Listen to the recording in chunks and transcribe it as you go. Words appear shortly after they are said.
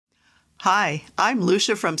Hi, I'm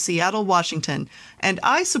Lucia from Seattle, Washington, and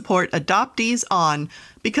I support Adoptees On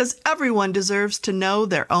because everyone deserves to know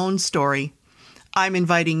their own story. I'm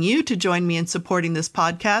inviting you to join me in supporting this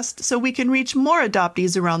podcast so we can reach more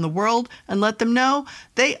adoptees around the world and let them know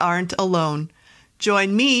they aren't alone.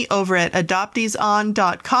 Join me over at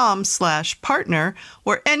adopteeson.com/partner,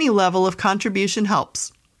 where any level of contribution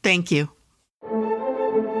helps. Thank you.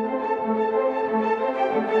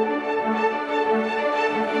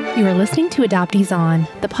 You are listening to Adoptees On,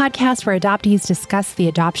 the podcast where adoptees discuss the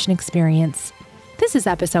adoption experience. This is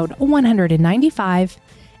episode 195,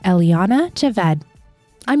 Ellianna, Javed.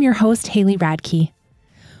 I'm your host, Haley Radke.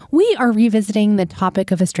 We are revisiting the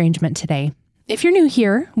topic of estrangement today. If you're new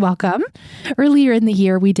here, welcome. Earlier in the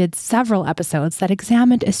year, we did several episodes that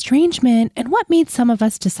examined estrangement and what made some of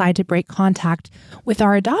us decide to break contact with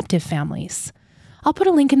our adoptive families. I'll put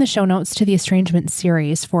a link in the show notes to the estrangement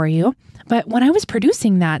series for you. But when I was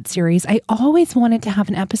producing that series, I always wanted to have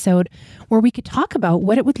an episode where we could talk about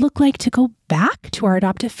what it would look like to go back to our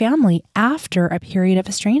adoptive family after a period of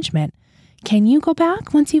estrangement. Can you go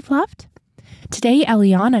back once you've left? Today,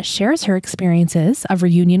 Ellianna shares her experiences of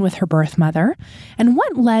reunion with her birth mother and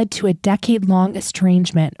what led to a decade-long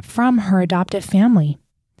estrangement from her adoptive family.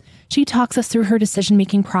 She talks us through her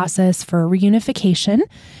decision-making process for reunification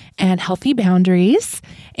and healthy boundaries,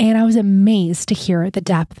 and I was amazed to hear the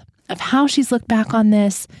depth of how she's looked back on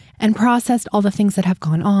this and processed all the things that have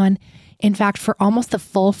gone on. In fact, for almost the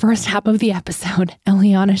full first half of the episode,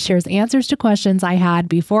 Ellianna shares answers to questions I had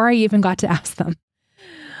before I even got to ask them.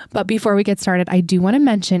 But before we get started, I do want to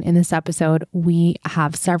mention in this episode, we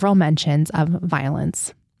have several mentions of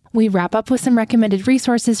violence. We wrap up with some recommended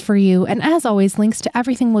resources for you, and as always, links to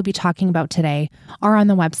everything we'll be talking about today are on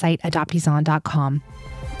the website adopteeson.com.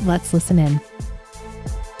 Let's listen in.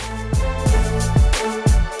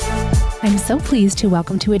 I'm so pleased to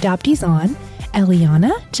welcome to Adoptees On,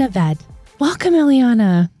 Ellianna Javed. Welcome,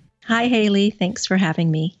 Ellianna. Hi, Haley. Thanks for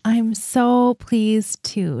having me. I'm so pleased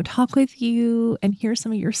to talk with you and hear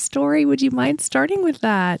some of your story. Would you mind starting with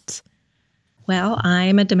that? Well,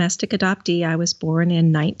 I'm a domestic adoptee. I was born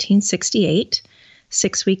in 1968,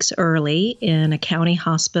 6 weeks early in a county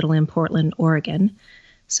hospital in Portland, Oregon.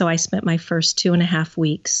 So I spent my first 2.5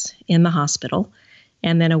 weeks in the hospital,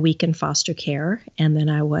 and then a week in foster care. And then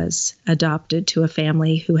I was adopted to a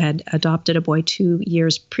family who had adopted a boy 2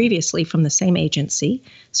 years previously from the same agency.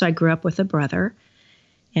 So I grew up with a brother.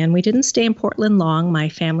 And we didn't stay in Portland long. My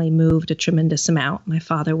family moved a tremendous amount. My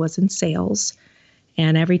father was in sales.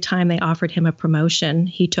 And every time they offered him a promotion,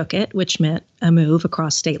 he took it, which meant a move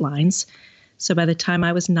across state lines. So by the time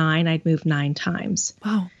I was 9, I'd moved 9 times.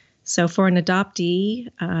 Wow. So for an adoptee,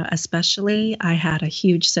 especially, I had a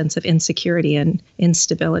huge sense of insecurity and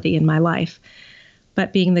instability in my life.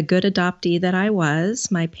 But being the good adoptee that I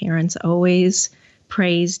was, my parents always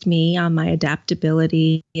praised me on my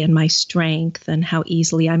adaptability and my strength and how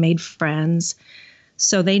easily I made friends.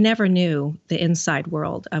 So they never knew the inside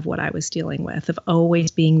world of what I was dealing with, of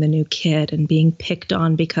always being the new kid and being picked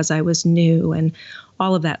on because I was new and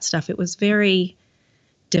all of that stuff. It was very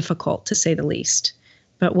difficult, to say the least.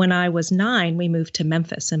 But when I was 9, we moved to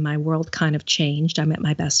Memphis and my world kind of changed. I met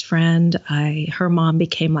my best friend. Her mom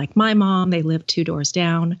became like my mom. They lived 2 doors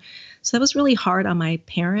down. So that was really hard on my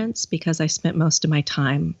parents because I spent most of my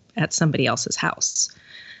time at somebody else's house.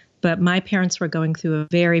 But my parents were going through a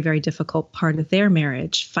very, very difficult part of their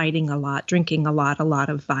marriage, fighting a lot, drinking a lot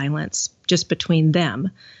of violence just between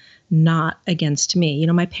them, not against me. You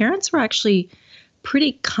know, my parents were actually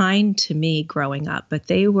pretty kind to me growing up, but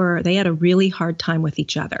they had a really hard time with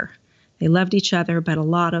each other. They loved each other, but a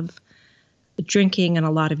lot of drinking and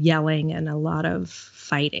a lot of yelling and a lot of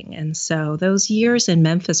fighting. And so those years in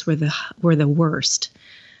Memphis were the worst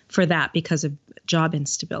for that because of job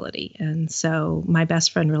instability. And so my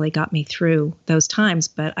best friend really got me through those times,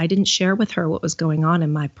 but I didn't share with her what was going on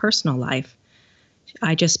in my personal life.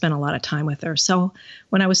 I just spent a lot of time with her. So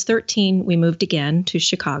when I was 13, we moved again to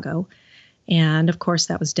Chicago. And of course,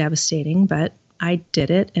 that was devastating, but I did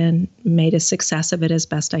it and made a success of it as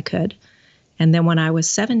best I could. And then when I was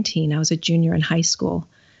 17, I was a junior in high school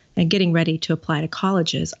and getting ready to apply to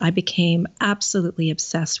colleges, I became absolutely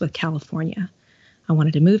obsessed with California. I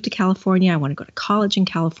wanted to move to California. I wanted to go to college in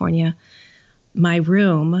California. My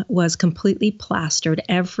room was completely plastered,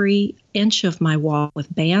 every inch of my wall,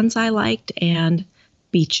 with bands I liked and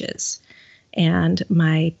beaches. And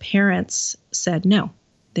my parents said no.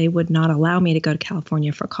 They would not allow me to go to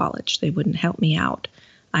California for college. They wouldn't help me out.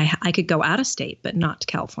 I could go out of state, but not to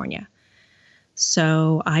California.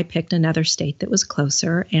 So I picked another state that was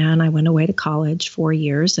closer, and I went away to college 4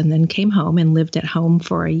 years and then came home and lived at home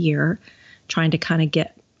for a year, trying to kind of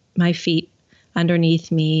get my feet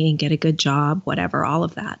underneath me and get a good job, whatever, all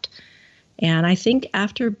of that. And I think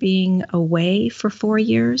after being away for 4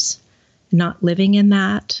 years, not living in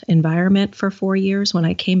that environment for 4 years, when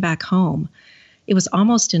I came back home, it was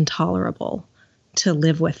almost intolerable to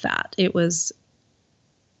live with that. It was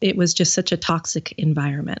just such a toxic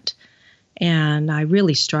environment. And I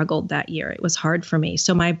really struggled that year. It was hard for me.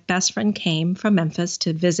 So my best friend came from Memphis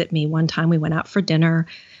to visit me one time. We went out for dinner.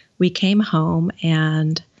 We came home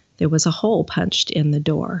and there was a hole punched in the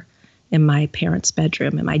door in my parents'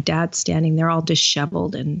 bedroom. And my dad standing there all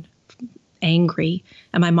disheveled and angry.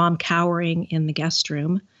 And my mom cowering in the guest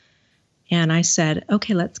room. And I said,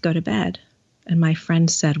 okay, let's go to bed. And my friend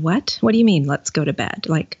said, what? What do you mean, let's go to bed?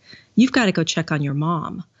 Like, you've got to go check on your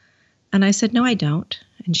mom. And I said, no, I don't.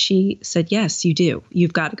 And she said, yes, you do.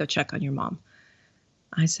 You've got to go check on your mom.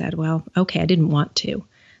 I said, well, okay, I didn't want to.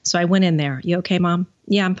 So I went in there. You okay, Mom?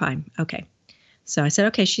 Yeah, I'm fine. Okay. So I said,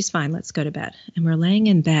 okay, she's fine. Let's go to bed. And we're laying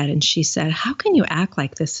in bed. And she said, how can you act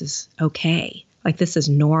like this is okay? Like this is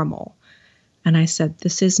normal? And I said,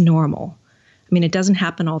 this is normal. I mean, it doesn't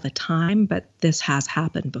happen all the time, but this has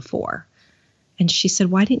happened before. And she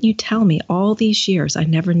said, why didn't you tell me all these years? I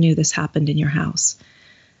never knew this happened in your house.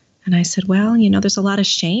 And I said, well, there's a lot of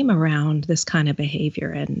shame around this kind of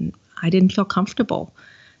behavior, and I didn't feel comfortable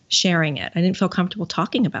sharing it. I didn't feel comfortable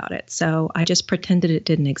talking about it. So I just pretended it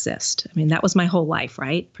didn't exist. I mean, that was my whole life,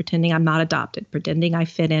 right? Pretending I'm not adopted, pretending I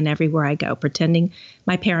fit in everywhere I go, pretending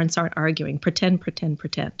my parents aren't arguing, pretend.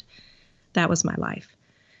 That was my life.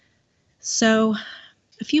 So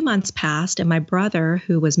a few months passed, and my brother,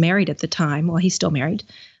 who was married at the time, well, he's still married,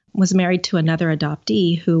 was married to another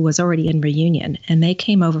adoptee who was already in reunion. And they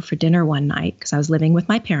came over for dinner one night because I was living with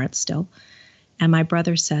my parents still. And my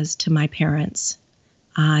brother says to my parents,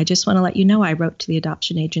 I just want to let you know I wrote to the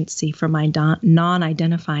adoption agency for my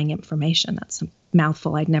non-identifying information. That's a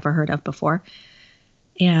mouthful I'd never heard of before.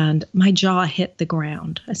 And my jaw hit the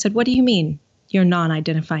ground. I said, what do you mean, your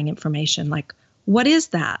non-identifying information? Like, what is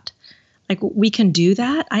that? Like, we can do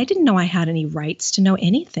that? I didn't know I had any rights to know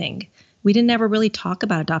anything. We didn't ever really talk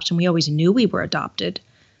about adoption. We always knew we were adopted,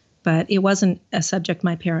 but it wasn't a subject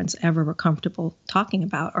my parents ever were comfortable talking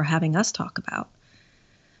about or having us talk about.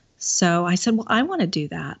 So I said, well, I want to do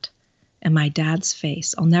that. And my dad's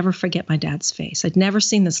face, I'll never forget my dad's face. I'd never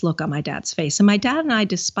seen this look on my dad's face. And my dad and I,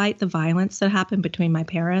 despite the violence that happened between my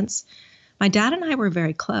parents, my dad and I were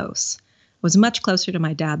very close. I was much closer to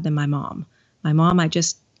my dad than my mom. My mom, I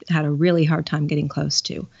just had a really hard time getting close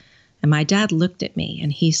to. And my dad looked at me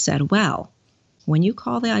and he said, well, when you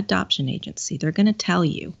call the adoption agency, they're going to tell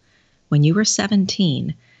you when you were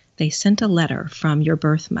 17, they sent a letter from your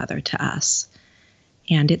birth mother to us.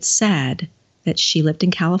 And it said that she lived in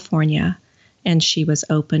California and she was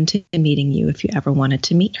open to meeting you if you ever wanted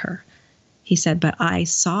to meet her. He said, but I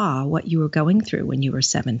saw what you were going through when you were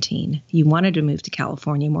 17. You wanted to move to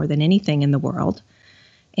California more than anything in the world.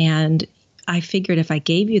 And I figured if I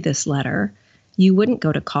gave you this letter, you wouldn't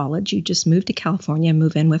go to college. You just move to California and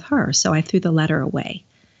move in with her. So I threw the letter away.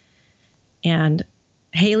 And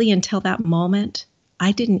Haley, until that moment,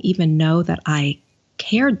 I didn't even know that I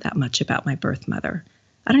cared that much about my birth mother.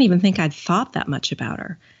 I don't even think I'd thought that much about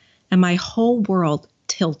her. And my whole world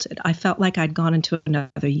tilted. I felt like I'd gone into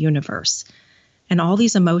another universe. And all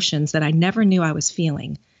these emotions that I never knew I was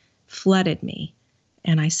feeling flooded me.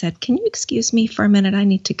 And I said, can you excuse me for a minute? I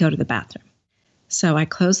need to go to the bathroom. So I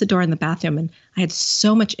closed the door in the bathroom and I had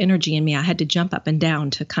so much energy in me. I had to jump up and down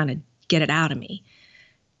to kind of get it out of me.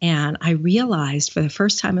 And I realized for the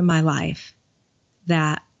first time in my life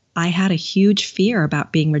that I had a huge fear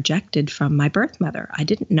about being rejected from my birth mother. I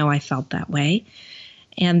didn't know I felt that way.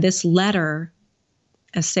 And this letter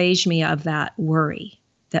assuaged me of that worry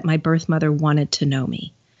that my birth mother wanted to know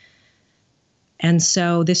me. And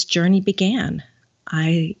so this journey began.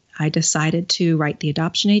 I decided to write the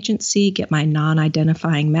adoption agency, get my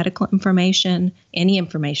non-identifying medical information, any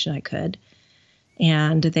information I could.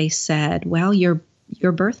 And they said, well, your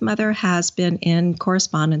birth mother has been in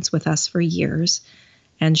correspondence with us for years,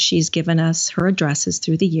 and she's given us her addresses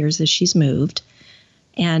through the years as she's moved.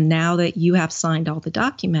 And now that you have signed all the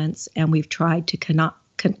documents and we've tried to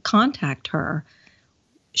contact her,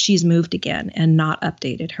 she's moved again and not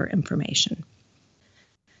updated her information.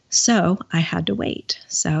 So I had to wait.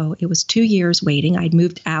 So it was 2 years waiting. I'd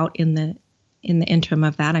moved out in the interim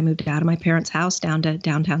of that. I moved out of my parents' house down to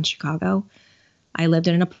downtown Chicago. I lived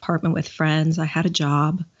in an apartment with friends. I had a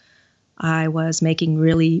job. I was making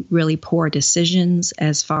really, really poor decisions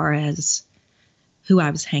as far as who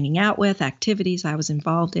I was hanging out with, activities I was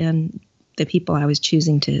involved in, the people I was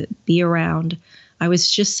choosing to be around. I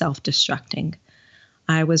was just self-destructing.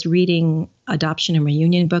 I was reading adoption and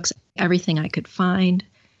reunion books, everything I could find,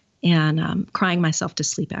 and crying myself to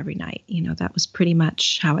sleep every night. That was pretty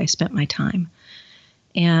much how I spent my time.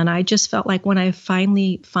 And I just felt like when I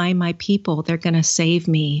finally find my people, they're going to save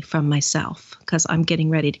me from myself, because I'm getting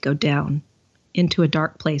ready to go down into a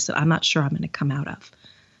dark place that I'm not sure I'm going to come out of.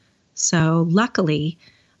 So luckily,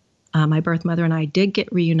 my birth mother and I did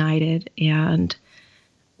get reunited, and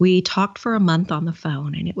we talked for a month on the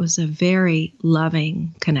phone, and it was a very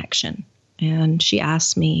loving connection. And she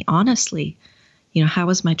asked me honestly, how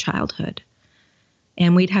was my childhood?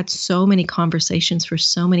 And we'd had so many conversations for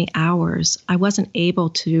so many hours, I wasn't able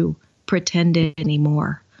to pretend it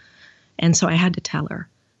anymore. And so I had to tell her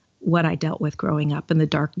what I dealt with growing up and the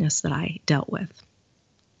darkness that I dealt with.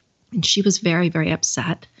 And she was very, very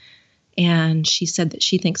upset. And she said that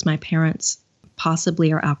she thinks my parents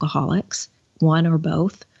possibly are alcoholics, one or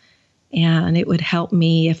both. And it would help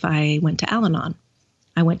me if I went to Al-Anon.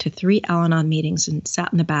 I went to 3 Al-Anon meetings and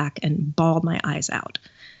sat in the back and bawled my eyes out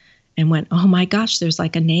and went, oh my gosh, there's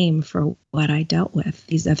like a name for what I dealt with.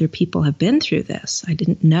 These other people have been through this. I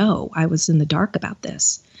didn't know. I was in the dark about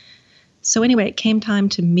this. So anyway, it came time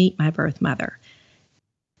to meet my birth mother.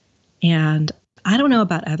 And I don't know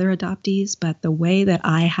about other adoptees, but the way that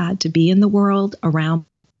I had to be in the world around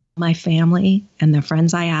my family and the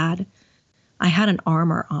friends I had an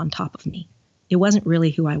armor on top of me. It wasn't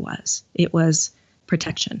really who I was. It was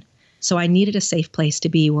protection. So I needed a safe place to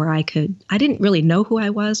be where I didn't really know who I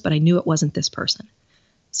was, but I knew it wasn't this person.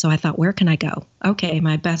 So I thought, where can I go? Okay,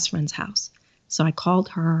 my best friend's house. So I called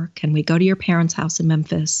her, can we go to your parents' house in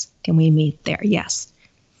Memphis? Can we meet there? Yes.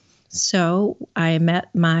 So I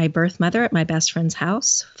met my birth mother at my best friend's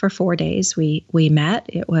house for 4 days. We met.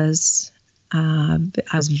 It was, I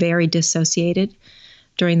was very dissociated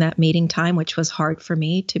during that meeting time, which was hard for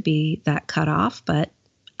me to be that cut off, but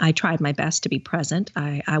I tried my best to be present.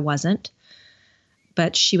 I wasn't.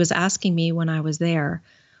 But she was asking me when I was there,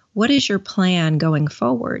 what is your plan going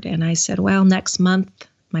forward? And I said, well, next month,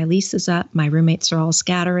 my lease is up. My roommates are all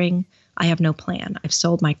scattering. I have no plan. I've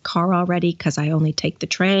sold my car already because I only take the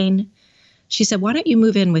train. She said, why don't you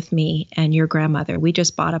move in with me and your grandmother? We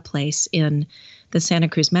just bought a place in the Santa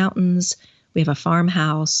Cruz Mountains. We have a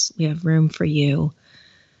farmhouse. We have room for you.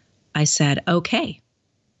 I said, okay.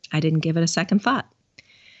 I didn't give it a second thought.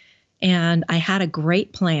 And I had a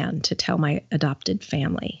great plan to tell my adopted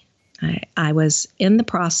family. I was in the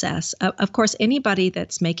process. Of course, anybody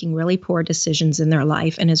that's making really poor decisions in their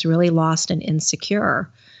life and is really lost and insecure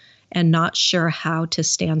and not sure how to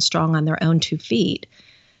stand strong on their own 2 feet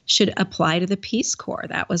should apply to the Peace Corps.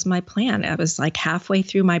 That was my plan. I was like halfway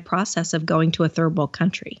through my process of going to a third world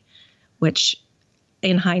country, which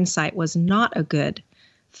in hindsight was not a good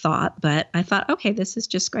thought. But I thought, okay, this is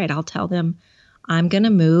just great. I'll tell them I'm going to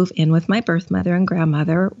move in with my birth mother and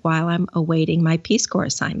grandmother while I'm awaiting my Peace Corps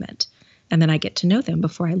assignment. And then I get to know them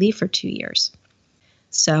before I leave for 2 years.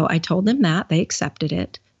 So I told them that. They accepted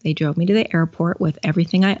it. They drove me to the airport with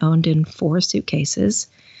everything I owned in 4 suitcases.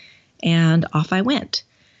 And off I went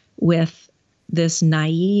with this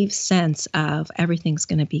naive sense of everything's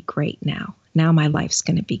going to be great now. Now my life's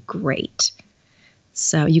going to be great.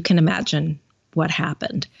 So you can imagine what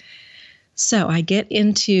happened. So I get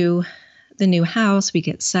into the new house, we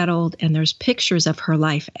get settled, and there's pictures of her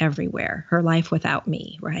life everywhere. Her life without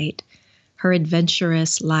me, right? Her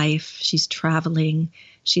adventurous life. She's traveling,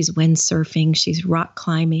 she's windsurfing, she's rock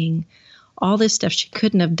climbing, all this stuff she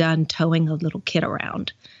couldn't have done towing a little kid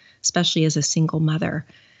around, especially as a single mother.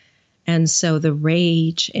 And so the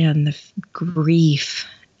rage and the grief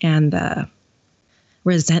and the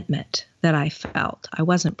resentment that I felt, I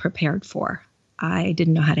wasn't prepared for. I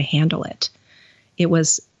didn't know how to handle it. It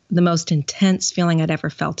was the most intense feeling I'd ever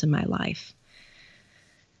felt in my life.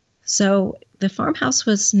 So the farmhouse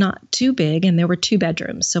was not too big, and there were 2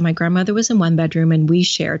 bedrooms. So my grandmother was in one bedroom, and we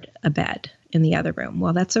shared a bed in the other room.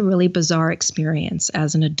 Well, that's a really bizarre experience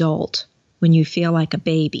as an adult when you feel like a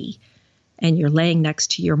baby and you're laying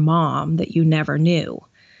next to your mom that you never knew.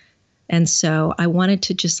 And so I wanted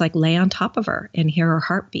to just like lay on top of her and hear her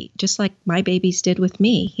heartbeat, just like my babies did with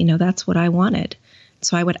me. You know, that's what I wanted.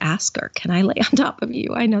 So I would ask her, can I lay on top of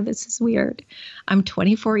you? I know this is weird. I'm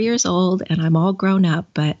 24 years old and I'm all grown up,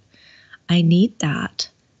 but I need that.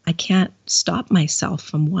 I can't stop myself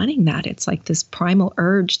from wanting that. It's like this primal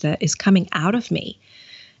urge that is coming out of me.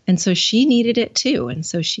 And so she needed it too. And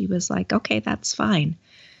so she was like, okay, that's fine.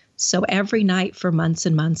 So every night for months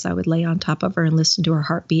and months, I would lay on top of her and listen to her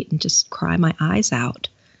heartbeat and just cry my eyes out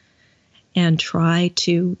and try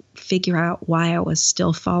to figure out why I was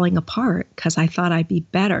still falling apart, because I thought I'd be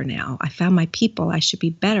better now. I found my people. I should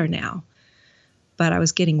be better now. But I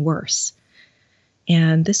was getting worse.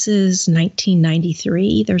 And this is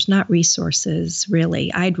 1993. There's not resources,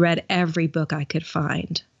 really. I'd read every book I could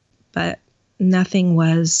find, but nothing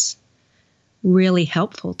was really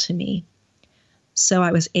helpful to me. So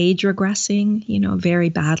I was age regressing, very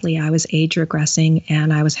badly. I was age regressing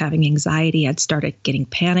and I was having anxiety. I'd started getting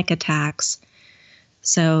panic attacks.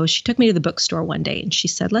 So she took me to the bookstore one day and she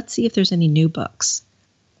said, let's see if there's any new books.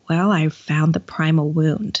 Well, I found The Primal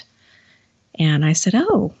Wound. And I said,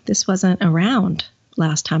 oh, this wasn't around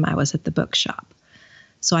last time I was at the bookshop.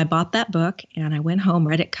 So I bought that book and I went home,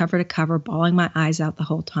 read it cover to cover, bawling my eyes out the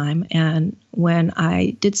whole time. And when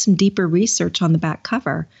I did some deeper research on the back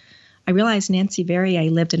cover, I realized Nancy Verrier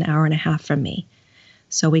lived an hour and a half from me.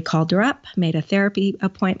 So we called her up, made a therapy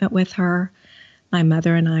appointment with her. My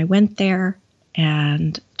mother and I went there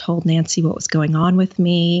and told Nancy what was going on with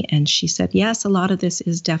me. And she said, yes, a lot of this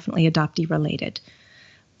is definitely adoptee related.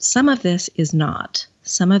 Some of this is not.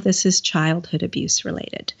 Some of this is childhood abuse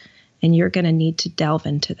related. And you're going to need to delve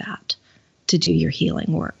into that to do your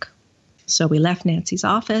healing work. So we left Nancy's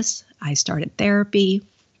office. I started therapy.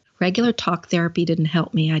 Regular talk therapy didn't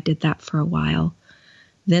help me. I did that for a while.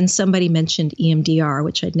 Then somebody mentioned EMDR,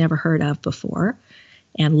 which I'd never heard of before.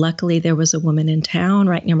 And luckily there was a woman in town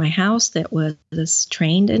right near my house that was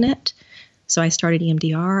trained in it. So I started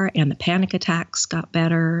EMDR and the panic attacks got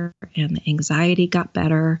better and the anxiety got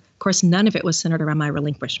better. Of course, none of it was centered around my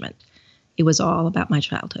relinquishment. It was all about my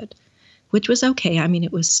childhood, which was okay. I mean,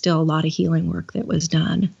 it was still a lot of healing work that was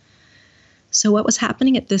done. So what was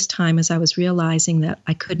happening at this time is I was realizing that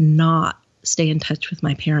I could not stay in touch with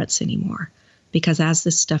my parents anymore, because as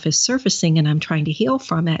this stuff is surfacing and I'm trying to heal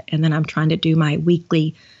from it, and then I'm trying to do my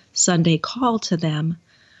weekly Sunday call to them,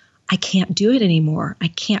 I can't do it anymore. I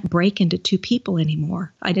can't break into two people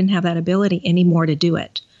anymore. I didn't have that ability anymore to do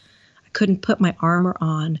it. I couldn't put my armor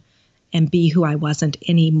on and be who I wasn't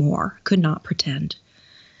anymore. Could not pretend.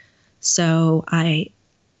 So I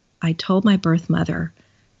told my birth mother,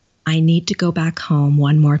 I need to go back home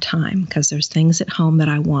one more time because there's things at home that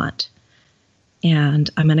I want. And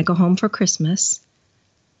I'm going to go home for Christmas.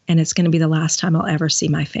 And it's going to be the last time I'll ever see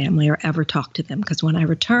my family or ever talk to them. Because when I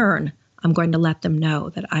return, I'm going to let them know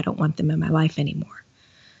that I don't want them in my life anymore.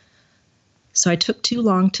 So I took too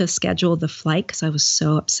long to schedule the flight because I was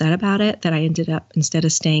so upset about it that I ended up, instead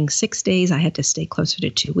of staying 6 days, I had to stay closer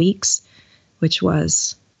to 2 weeks, which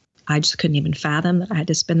was, I just couldn't even fathom that I had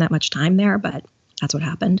to spend that much time there, but that's what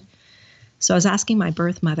happened. So I was asking my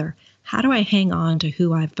birth mother, how do I hang on to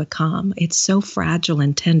who I've become? It's so fragile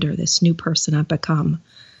and tender, this new person I've become.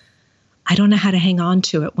 I don't know how to hang on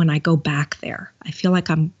to it when I go back there. I feel like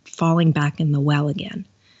I'm falling back in the well again.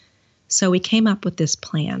 So we came up with this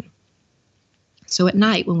plan. So at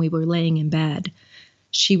night when we were laying in bed,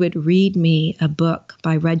 she would read me a book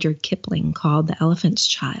by Rudyard Kipling called The Elephant's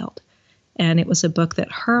Child. And it was a book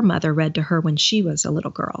that her mother read to her when she was a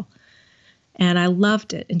little girl. And I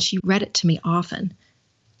loved it. And she read it to me often.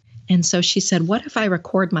 And so she said, what if I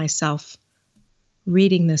record myself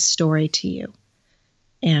reading this story to you?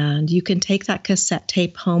 And you can take that cassette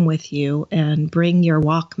tape home with you and bring your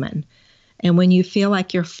Walkman. And when you feel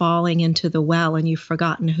like you're falling into the well and you've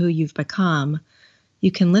forgotten who you've become,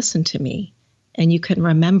 you can listen to me and you can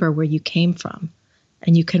remember where you came from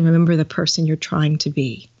and you can remember the person you're trying to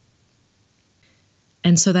be.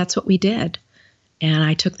 And so that's what we did. And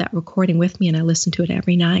I took that recording with me and I listened to it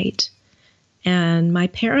every night. And my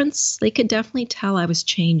parents, they could definitely tell I was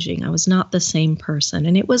changing. I was not the same person.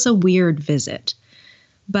 And it was a weird visit.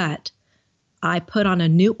 But I put on a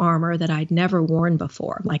new armor that I'd never worn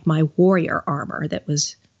before, like my warrior armor that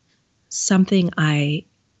was something I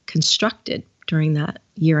constructed during that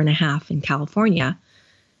year and a half in California.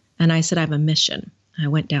 And I said, I have a mission. I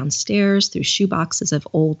went downstairs through shoeboxes of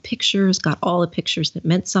old pictures, got all the pictures that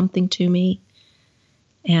meant something to me.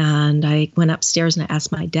 And I went upstairs and I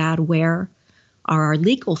asked my dad, where are our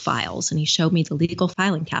legal files? And he showed me the legal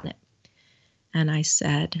filing cabinet. And I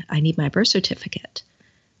said, I need my birth certificate.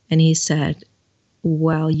 And he said,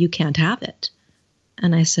 well, you can't have it.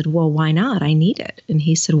 And I said, well, why not? I need it. And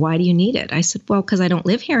he said, why do you need it? I said, well, because I don't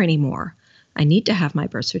live here anymore. I need to have my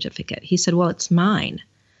birth certificate. He said, well, it's mine.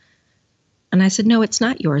 And I said, no, it's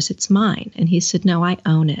not yours. It's mine. And he said, no, I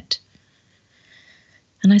own it.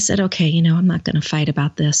 And I said, okay, I'm not going to fight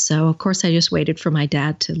about this. So, of course, I just waited for my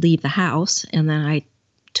dad to leave the house. And then I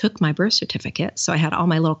took my birth certificate. So I had all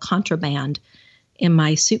my little contraband in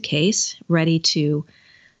my suitcase ready to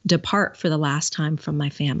depart for the last time from my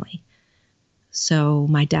family. So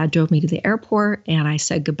my dad drove me to the airport and I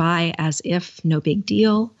said goodbye as if no big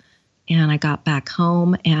deal. And I got back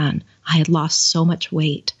home and I had lost so much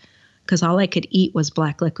weight because all I could eat was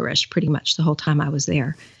black licorice pretty much the whole time I was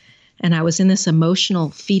there. And I was in this emotional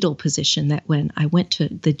fetal position that when I went to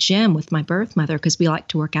the gym with my birth mother, because we like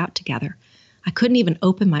to work out together, I couldn't even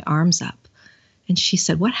open my arms up. And she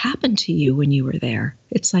said, "What happened to you when you were there?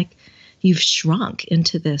 It's like you've shrunk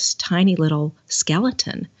into this tiny little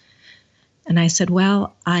skeleton." And I said,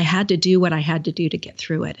 "Well, I had to do what I had to do to get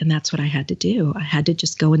through it. And that's what I had to do. I had to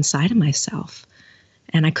just go inside of myself.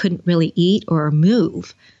 And I couldn't really eat or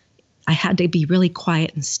move. I had to be really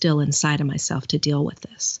quiet and still inside of myself to deal with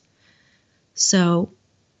this." So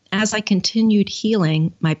as I continued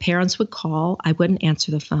healing, my parents would call. I wouldn't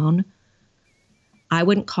answer the phone. I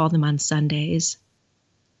wouldn't call them on Sundays.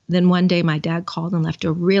 Then one day my dad called and left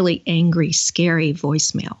a really angry, scary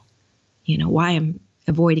voicemail. Why I'm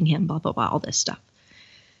avoiding him, blah, blah, blah, all this stuff.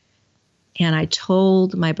 And I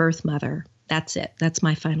told my birth mother, "That's it. That's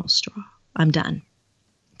my final straw. I'm done.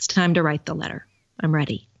 It's time to write the letter. I'm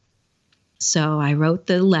ready." So I wrote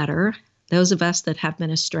the letter. Those of us that have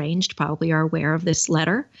been estranged probably are aware of this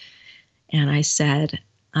letter. And I said,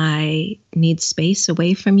 "I need space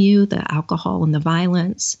away from you. The alcohol and the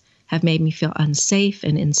violence have made me feel unsafe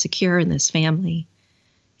and insecure in this family.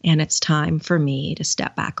 And it's time for me to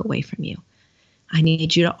step back away from you. I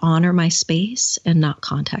need you to honor my space and not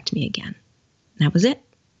contact me again." And that was it.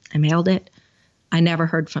 I mailed it. I never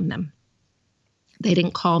heard from them. They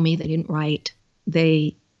didn't call me. They didn't write.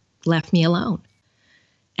 They left me alone.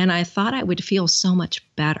 And I thought I would feel so much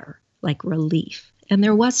better, like relief. And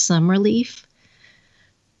there was some relief,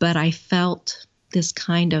 but I felt this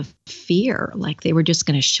kind of fear, like they were just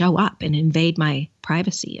going to show up and invade my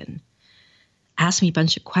privacy and ask me a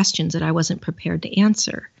bunch of questions that I wasn't prepared to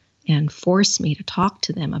answer and force me to talk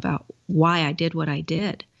to them about why I did what I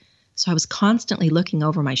did. So I was constantly looking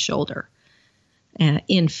over my shoulder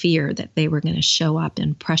in fear that they were going to show up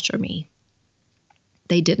and pressure me.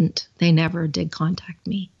 They didn't. They never did contact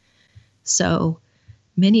me. So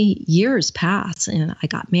many years passed and I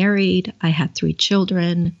got married. I had 3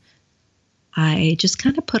 children. I just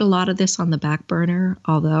kind of put a lot of this on the back burner,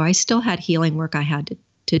 although I still had healing work I had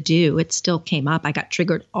to do. It still came up. I got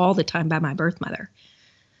triggered all the time by my birth mother.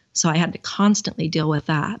 So I had to constantly deal with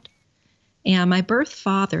that. And my birth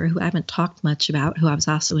father, who I haven't talked much about, who I was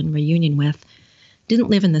also in reunion with, didn't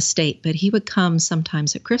live in the state, but he would come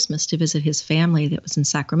sometimes at Christmas to visit his family that was in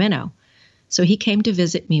Sacramento. So he came to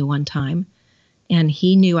visit me one time, and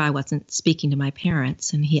he knew I wasn't speaking to my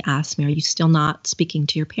parents. And he asked me, "Are you still not speaking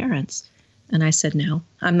to your parents?" And I said, "No,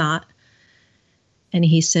 I'm not." And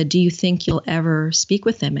he said, "Do you think you'll ever speak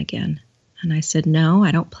with them again?" And I said, "No,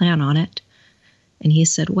 I don't plan on it." And he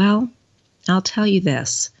said, "Well, I'll tell you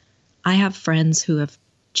this. I have friends who have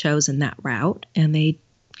chosen that route, and they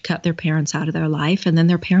cut their parents out of their life, and then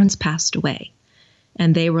their parents passed away.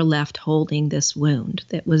 And they were left holding this wound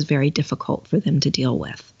that was very difficult for them to deal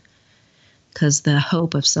with, because the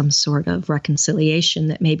hope of some sort of reconciliation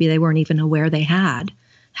that maybe they weren't even aware they had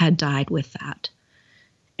died with that.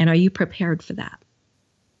 And are you prepared for that?"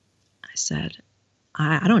 I said,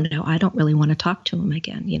 I don't know. I don't really want to talk to him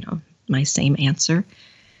again, my same answer.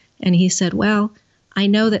 And he said, "Well, I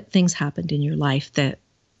know that things happened in your life that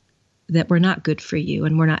were not good for you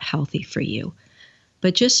and were not healthy for you.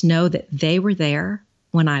 But just know that they were there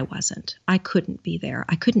when I wasn't. I couldn't be there.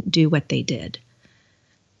 I couldn't do what they did.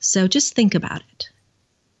 So just think about it.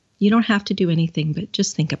 You don't have to do anything, but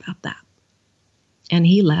just think about that." And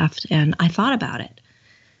he left, and I thought about it.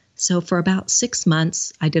 So for about 6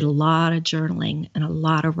 months, I did a lot of journaling and a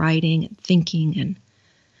lot of writing and thinking. And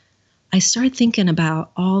I started thinking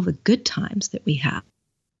about all the good times that we had.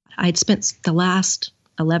 I'd spent the last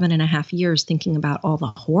 11 and a half years thinking about all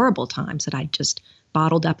the horrible times that I just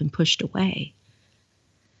bottled up and pushed away.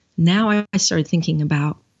 Now I started thinking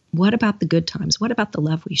about, what about the good times? What about the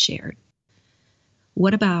love we shared?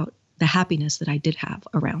 What about the happiness that I did have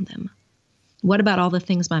around them? What about all the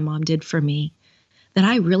things my mom did for me that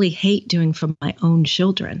I really hate doing for my own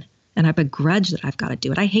children? And I have a grudge that I've got to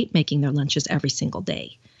do it. I hate making their lunches every single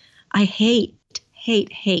day. I hate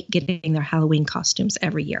getting their Halloween costumes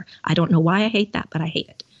every year. I don't know why I hate that, but I hate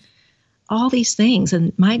it. All these things.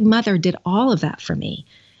 And my mother did all of that for me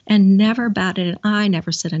and never batted an eye,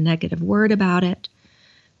 never said a negative word about it,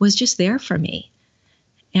 was just there for me.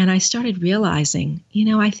 And I started realizing,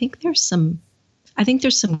 I think there's some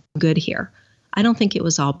good here. I don't think it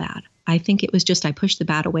was all bad. I think it was just I pushed the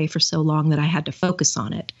bad away for so long that I had to focus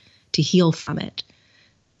on it to heal from it.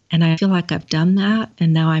 And I feel like I've done that,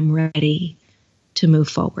 and now I'm ready to move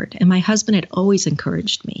forward. And my husband had always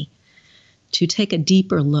encouraged me to take a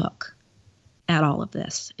deeper look at all of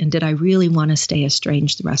this. And did I really want to stay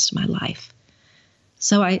estranged the rest of my life?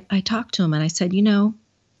 So I talked to him and I said,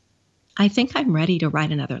 I think I'm ready to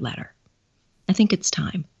write another letter. I think it's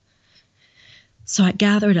time. So I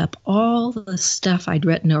gathered up all the stuff I'd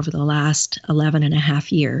written over the last 11 and a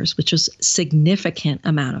half years, which was a significant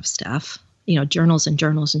amount of stuff, journals and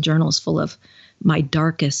journals and journals full of my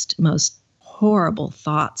darkest, most horrible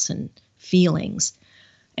thoughts and feelings.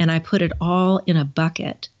 And I put it all in a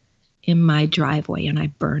bucket in my driveway and I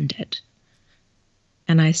burned it.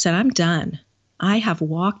 And I said, I'm done. I have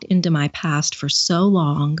walked into my past for so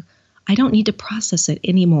long. I don't need to process it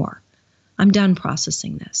anymore. I'm done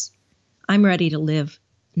processing this. I'm ready to live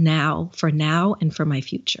now and for my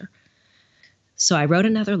future. So I wrote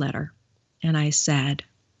another letter and I said,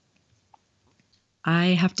 I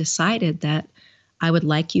have decided that I would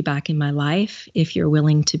like you back in my life if you're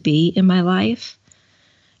willing to be in my life.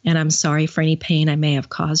 And I'm sorry for any pain I may have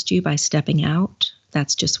caused you by stepping out.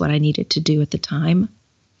 That's just what I needed to do at the time.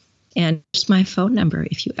 And here's my phone number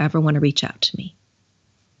if you ever want to reach out to me.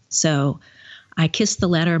 So I kissed the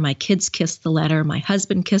letter. My kids kissed the letter. My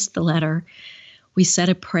husband kissed the letter. We said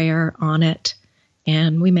a prayer on it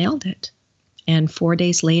and we mailed it. And 4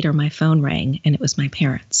 days later, my phone rang and it was my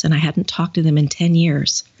parents. And I hadn't talked to them in 10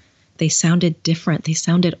 years. They sounded different. They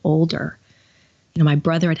sounded older. My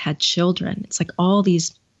brother had had children. It's like all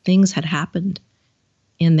these things had happened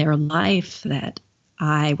in their life that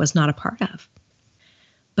I was not a part of.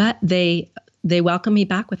 But they welcomed me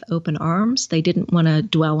back with open arms. They didn't want to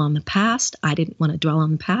dwell on the past. I didn't want to dwell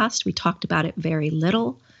on the past. We talked about it very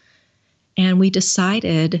little. And we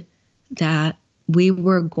decided that we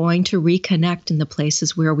were going to reconnect in the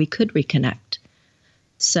places where we could reconnect.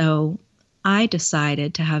 So I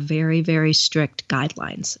decided to have very, very strict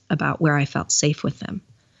guidelines about where I felt safe with them.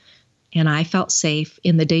 And I felt safe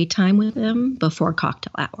in the daytime with them before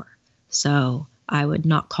cocktail hour. So I would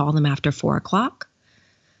not call them after 4 o'clock.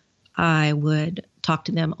 I would talk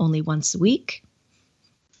to them only once a week.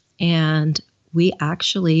 And we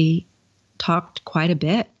actually talked quite a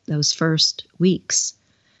bit those first weeks.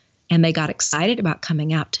 And they got excited about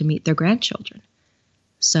coming out to meet their grandchildren.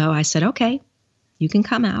 So I said, okay, you can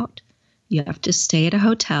come out. You have to stay at a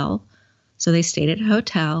hotel. So they stayed at a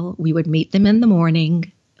hotel. We would meet them in the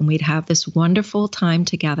morning and we'd have this wonderful time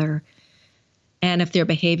together. And if their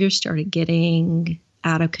behavior started getting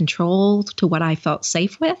out of control to what I felt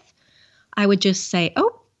safe with, I would just say,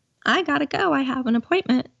 oh, I got to go. I have an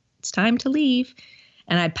appointment. It's time to leave.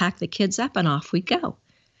 And I'd pack the kids up and off we'd go.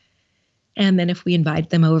 And then if we invited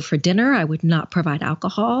them over for dinner, I would not provide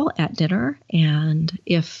alcohol at dinner. And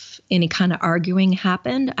if any kind of arguing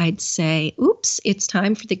happened, I'd say, oops, it's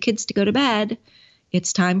time for the kids to go to bed.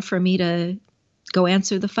 It's time for me to go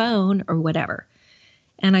answer the phone or whatever.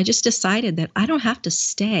 And I just decided that I don't have to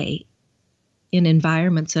stay in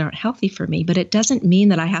environments that aren't healthy for me, but it doesn't mean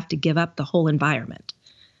that I have to give up the whole environment.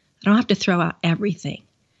 I don't have to throw out everything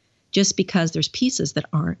just because there's pieces that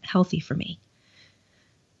aren't healthy for me.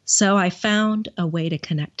 So I found a way to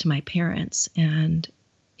connect to my parents, and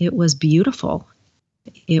it was beautiful.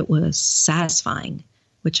 It was satisfying,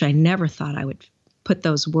 which I never thought I would put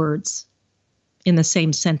those words in the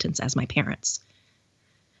same sentence as my parents.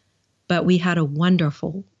 But we had a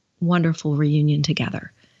wonderful, wonderful reunion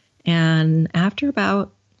together. And after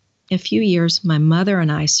about a few years, my mother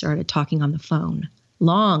and I started talking on the phone,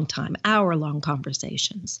 long time, hour-long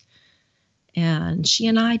conversations. And she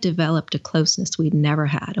and I developed a closeness we'd never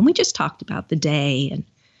had. And we just talked about the day and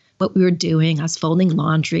what we were doing. I was folding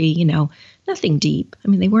laundry, nothing deep. I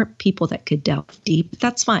mean, they weren't people that could delve deep.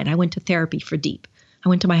 That's fine. I went to therapy for deep. I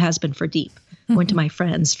went to my husband for deep. I went to my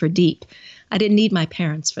friends for deep. I didn't need my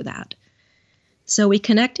parents for that. So we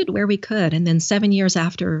connected where we could. And then 7 years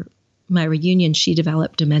after my reunion, she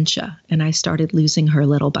developed dementia. And I started losing her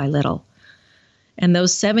little by little. And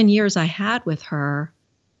those 7 years I had with her,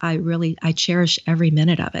 I cherish every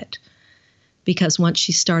minute of it, because once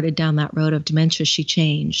she started down that road of dementia, she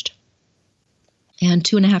changed. And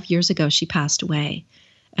 2.5 years ago, she passed away.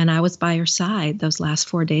 And I was by her side those last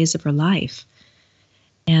 4 days of her life.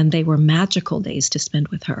 And they were magical days to spend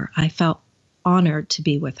with her. I felt honored to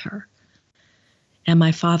be with her. And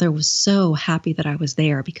my father was so happy that I was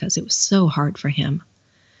there because it was so hard for him.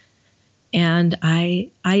 And I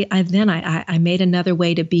made another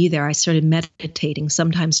way to be there. I started meditating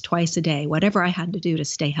sometimes twice a day, whatever I had to do to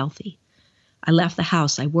stay healthy. I left the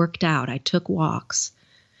house. I worked out. I took walks.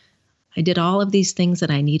 I did all of these things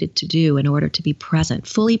that I needed to do in order to be present,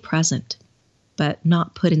 fully present, but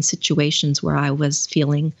not put in situations where I was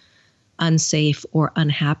feeling unsafe or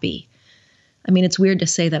unhappy. I mean, it's weird to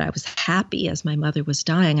say that I was happy as my mother was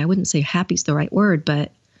dying. I wouldn't say happy is the right word,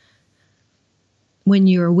 but when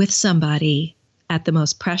you're with somebody at the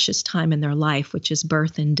most precious time in their life, which is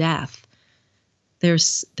birth and death,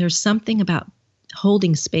 there's something about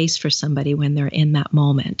holding space for somebody when they're in that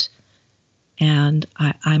moment. And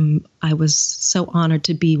I was so honored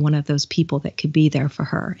to be one of those people that could be there for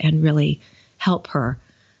her and really help her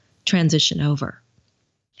transition over.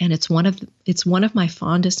 And it's one of my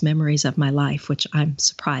fondest memories of my life, which I'm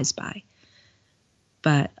surprised by.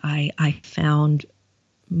 But I found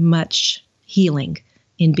much healing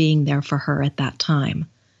in being there for her at that time.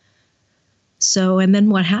 So, and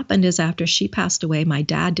then what happened is after she passed away, my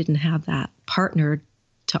dad didn't have that partner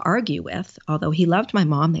to argue with, although he loved my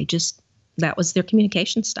mom. That was their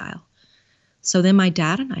communication style. So then my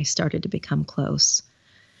dad and I started to become close,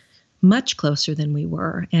 much closer than we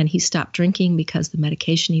were. And he stopped drinking because the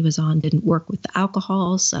medication he was on didn't work with the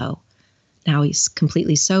alcohol. So now he's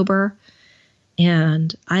completely sober.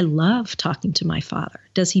 And I love talking to my father.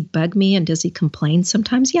 Does he bug me and does he complain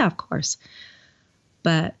sometimes? Yeah, of course.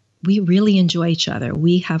 But we really enjoy each other.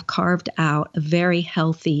 We have carved out a very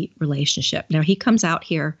healthy relationship. Now, he comes out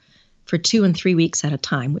here for 2 and 3 weeks at a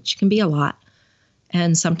time, which can be a lot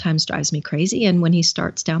and sometimes drives me crazy. And when he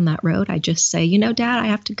starts down that road, I just say, Dad, I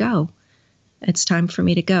have to go. It's time for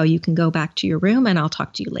me to go. You can go back to your room and I'll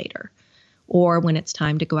talk to you later. Or when it's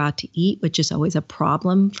time to go out to eat, which is always a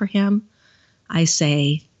problem for him, I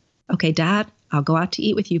say, okay, Dad, I'll go out to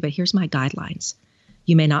eat with you, but here's my guidelines.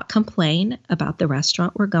 You may not complain about the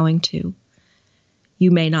restaurant we're going to.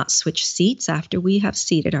 You may not switch seats after we have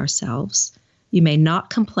seated ourselves. You may not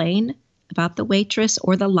complain about the waitress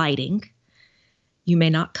or the lighting. You may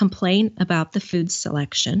not complain about the food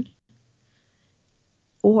selection.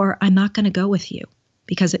 Or I'm not going to go with you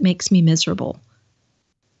because it makes me miserable.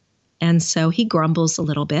 And so he grumbles a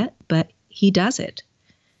little bit, but he does it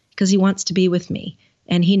because he wants to be with me.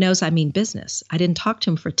 And he knows I mean business. I didn't talk to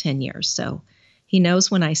him for 10 years. So he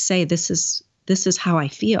knows when I say this is how I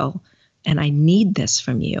feel and I need this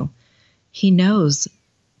from you. He knows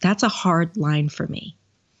that's a hard line for me.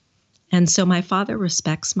 And so my father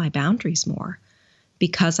respects my boundaries more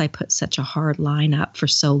because I put such a hard line up for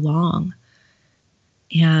so long.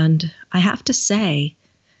 And I have to say,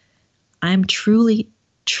 I'm truly,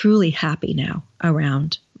 truly happy now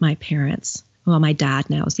around my parents. Well, my dad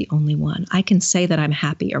now is the only one. I can say that I'm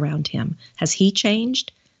happy around him. Has he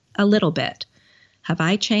changed? A little bit. Have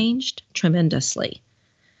I changed? Tremendously.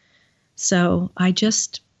 So I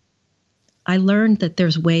learned that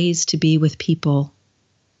there's ways to be with people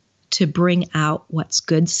to bring out what's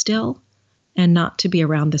good still and not to be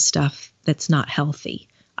around the stuff that's not healthy.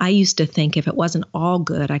 I used to think if it wasn't all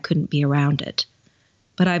good, I couldn't be around it.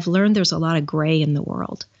 But I've learned there's a lot of gray in the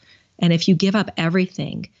world. And if you give up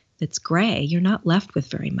everything that's gray, you're not left with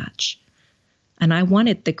very much. And I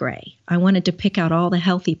wanted the gray. I wanted to pick out all the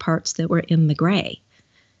healthy parts that were in the gray.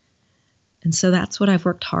 And so that's what I've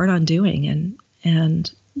worked hard on doing.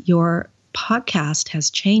 And your podcast has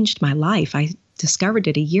changed my life. I discovered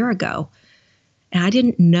it a year ago. And I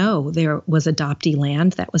didn't know there was adoptee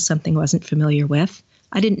land. That was something I wasn't familiar with.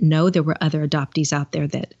 I didn't know there were other adoptees out there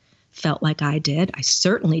that felt like I did. I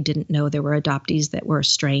certainly didn't know there were adoptees that were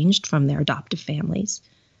estranged from their adoptive families.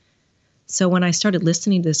 So when I started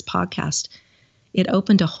listening to this podcast, it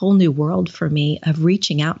opened a whole new world for me of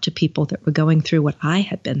reaching out to people that were going through what I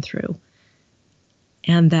had been through.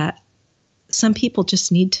 And that some people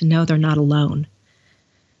just need to know they're not alone.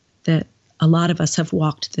 That a lot of us have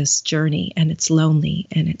walked this journey and it's lonely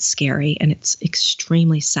and it's scary and it's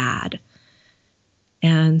extremely sad.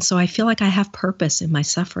 And so I feel like I have purpose in my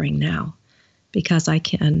suffering now because I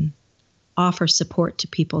can offer support to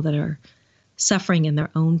people that are suffering in their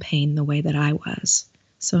own pain the way that I was.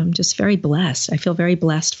 So I'm just very blessed. I feel very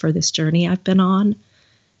blessed for this journey I've been on.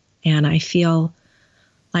 And I feel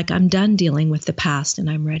like I'm done dealing with the past and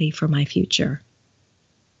I'm ready for my future.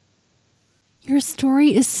 Your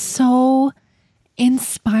story is so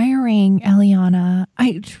inspiring, Ellianna.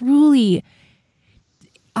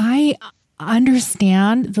 I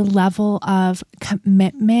understand the level of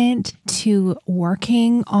commitment to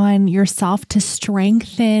working on yourself, to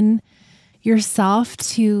strengthen yourself,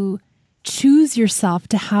 to choose yourself,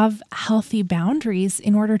 to have healthy boundaries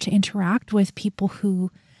in order to interact with people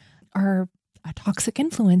who are a toxic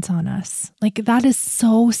influence on us. Like, that is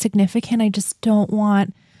so significant. I just don't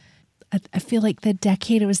want, I feel like the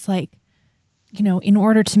decade, it was like, in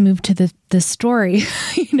order to move to the story,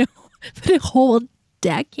 but a whole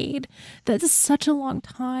decade, that is such a long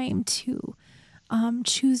time to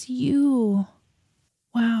choose you.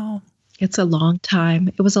 Wow. It's a long time.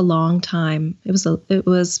 It was a long time. I've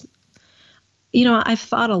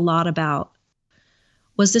thought a lot about,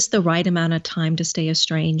 was this the right amount of time to stay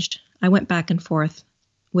estranged? I went back and forth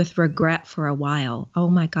with regret for a while. Oh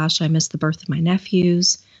my gosh, I missed the birth of my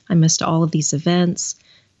nephews. I missed all of these events.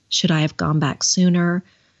 Should I have gone back sooner?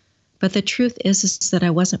 But the truth is that I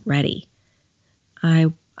wasn't ready.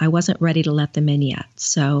 I wasn't ready to let them in yet.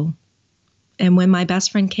 So, and when my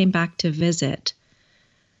best friend came back to visit,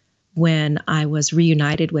 when I was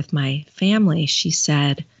reunited with my family, she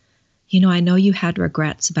said, I know you had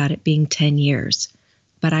regrets about it being 10 years,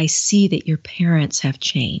 but I see that your parents have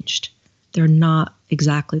changed. They're not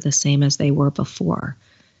exactly the same as they were before.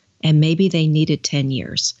 And maybe they needed 10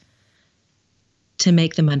 years to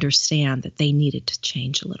make them understand that they needed to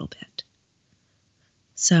change a little bit.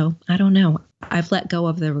 So I don't know. I've let go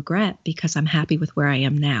of the regret because I'm happy with where I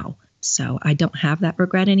am now. So I don't have that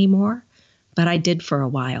regret anymore, but I did for a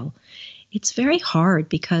while. It's very hard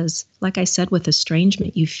because, like I said, with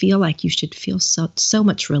estrangement, you feel like you should feel so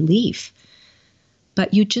much relief,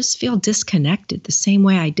 but you just feel disconnected the same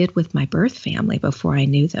way I did with my birth family before I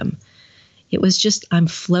knew them. It was just, I'm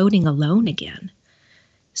floating alone again.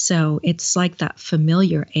 So it's like that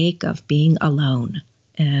familiar ache of being alone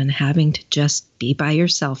and having to just be by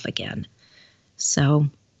yourself again. So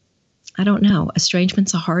I don't know.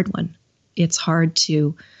 Estrangement's a hard one. It's hard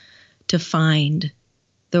to find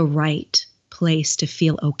the right place to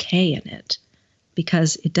feel okay in it,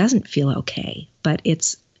 because it doesn't feel okay, but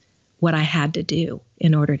it's what I had to do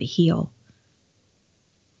in order to heal.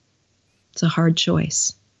 It's a hard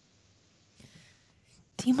choice.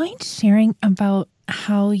 Do you mind sharing about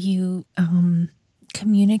how you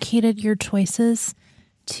communicated your choices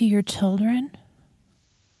to your children?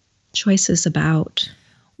 Choices about?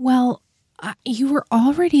 Well, you were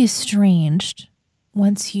already estranged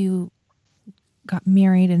once you got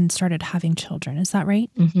married and started having children. Is that right?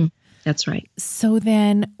 Mm-hmm. That's right. So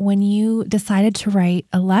then when you decided to write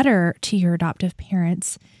a letter to your adoptive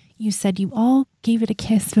parents, you said you all gave it a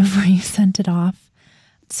kiss before you sent it off.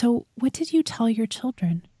 So what did you tell your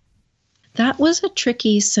children? That was a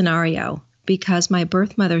tricky scenario because my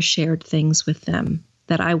birth mother shared things with them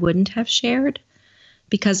that I wouldn't have shared,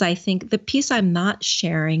 because I think the piece I'm not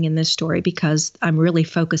sharing in this story, because I'm really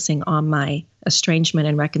focusing on my estrangement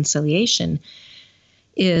and reconciliation,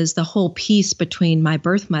 is the whole piece between my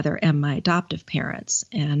birth mother and my adoptive parents.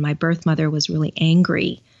 And my birth mother was really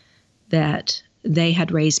angry that they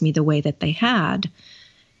had raised me the way that they had.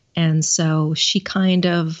 And so she kind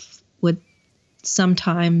of would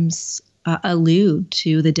sometimes allude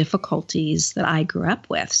to the difficulties that I grew up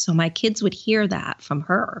with. So my kids would hear that from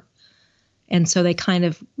her. And so they kind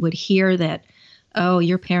of would hear that, oh,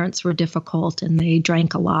 your parents were difficult and they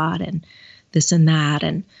drank a lot and this and that.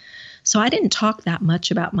 And so I didn't talk that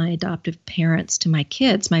much about my adoptive parents to my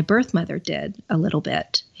kids. My birth mother did a little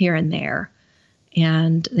bit here and there.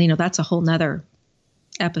 And, that's a whole nother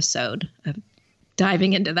episode of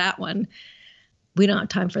diving into that one. We don't have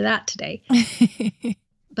time for that today.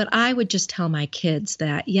 But I would just tell my kids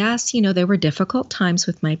that, yes, there were difficult times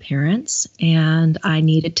with my parents and I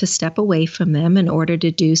needed to step away from them in order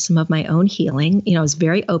to do some of my own healing. I was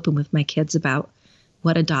very open with my kids about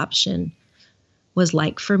what adoption was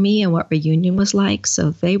like for me and what reunion was like.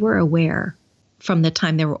 So they were aware from the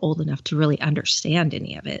time they were old enough to really understand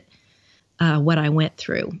any of it, what I went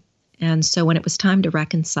through. And so when it was time to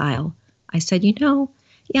reconcile, I said,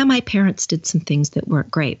 yeah, my parents did some things that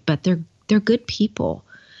weren't great, but they're good people.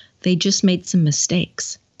 They just made some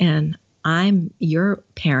mistakes. And I'm your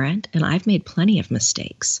parent, and I've made plenty of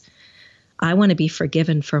mistakes. I want to be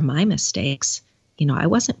forgiven for my mistakes. I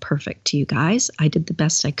wasn't perfect to you guys. I did the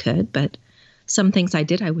best I could, but some things I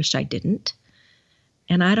did, I wish I didn't.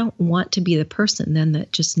 And I don't want to be the person then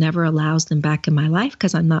that just never allows them back in my life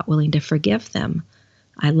because I'm not willing to forgive them.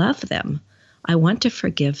 I love them. I want to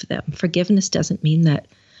forgive them. Forgiveness doesn't mean that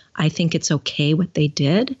I think it's okay what they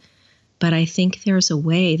did, but I think there's a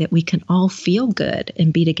way that we can all feel good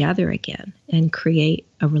and be together again and create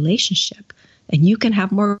a relationship. And you can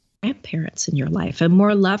have more grandparents in your life and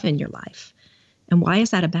more love in your life. And why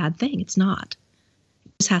is that a bad thing? It's not.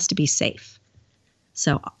 It just has to be safe.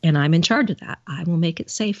 So, and I'm in charge of that. I will make it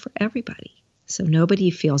safe for everybody, so nobody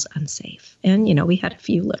feels unsafe. And, we had a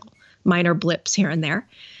few little minor blips here and there,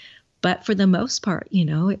 but for the most part,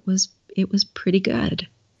 it was pretty good.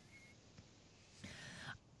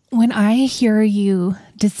 When I hear you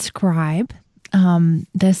describe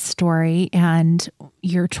this story and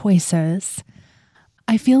your choices,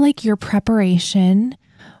 I feel like your preparation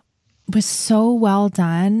was so well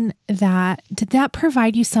done. Did that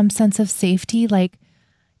provide you some sense of safety? Like,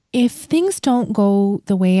 if things don't go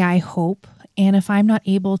the way I hope, and if I'm not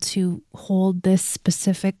able to hold this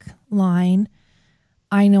specific line,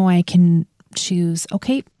 I know I can choose,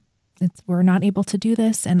 okay, we're not able to do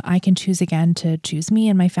this, and I can choose again to choose me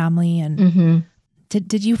and my family. And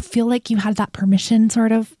did you feel like you had that permission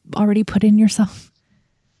sort of already put in yourself?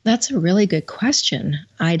 That's a really good question.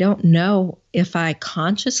 I don't know if I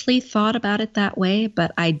consciously thought about it that way,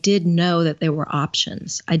 but I did know that there were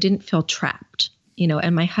options. I didn't feel trapped,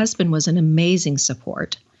 and my husband was an amazing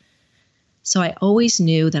support. So I always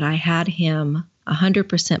knew that I had him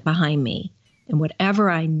 100% behind me, and whatever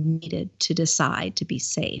I needed to decide to be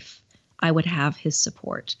safe, I would have his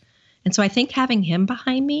support. And so I think having him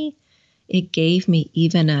behind me, it gave me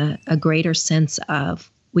even a greater sense of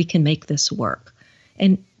we can make this work.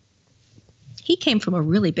 And he came from a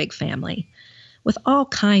really big family with all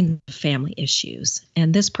kinds of family issues.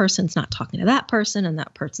 And this person's not talking to that person, and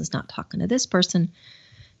that person's not talking to this person.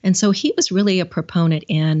 And so he was really a proponent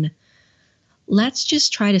in, let's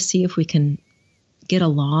just try to see if we can get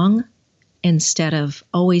along instead of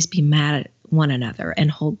always be mad at one another and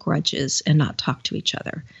hold grudges and not talk to each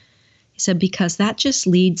other. He said, because that just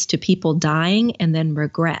leads to people dying and then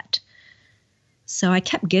regret. So I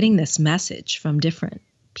kept getting this message from different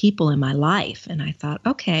people in my life. And I thought,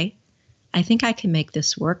 okay, I think I can make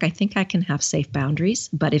this work. I think I can have safe boundaries.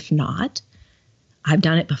 But if not, I've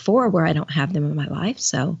done it before where I don't have them in my life,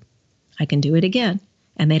 so I can do it again.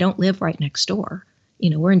 And they don't live right next door.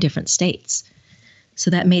 We're in different states. So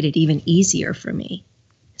that made it even easier for me.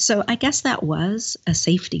 So I guess that was a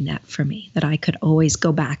safety net for me, that I could always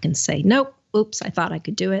go back and say, nope, oops, I thought I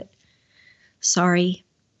could do it. Sorry,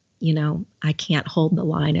 I can't hold the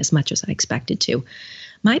line as much as I expected to.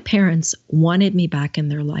 My parents wanted me back in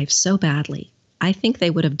their life so badly. I think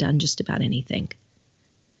they would have done just about anything.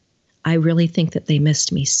 I really think that they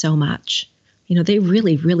missed me so much. They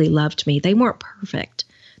really, really loved me. They weren't perfect.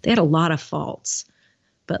 They had a lot of faults,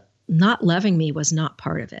 but not loving me was not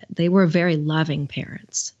part of it. They were very loving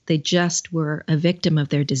parents. They just were a victim of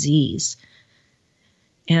their disease,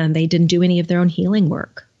 and they didn't do any of their own healing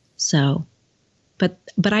work. So,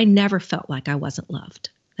 but I never felt like I wasn't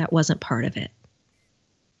loved. That wasn't part of it.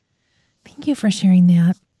 Thank you for sharing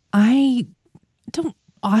that. I don't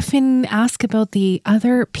often ask about the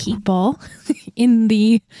other people in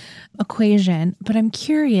the equation, but I'm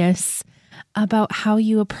curious about how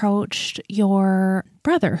you approached your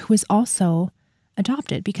brother, who is also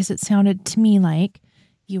adopted, because it sounded to me like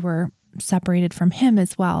you were separated from him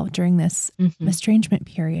as well during this estrangement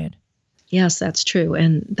period. Yes, that's true.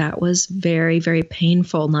 And that was very, very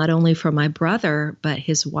painful, not only for my brother, but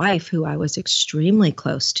his wife, who I was extremely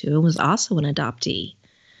close to and was also an adoptee.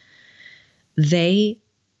 They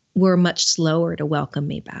were much slower to welcome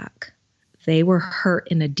me back. They were hurt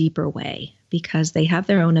in a deeper way because they have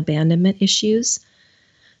their own abandonment issues,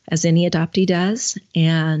 as any adoptee does.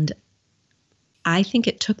 And I think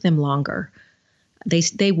it took them longer.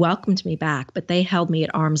 They welcomed me back, but they held me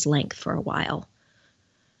at arm's length for a while.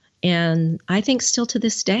 And I think still to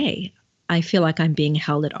this day, I feel like I'm being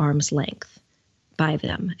held at arm's length by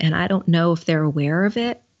them. And I don't know if they're aware of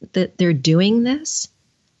it, that they're doing this.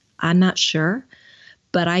 I'm not sure.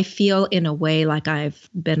 But I feel in a way like I've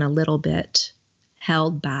been a little bit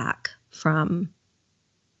held back from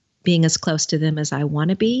being as close to them as I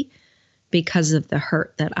want to be because of the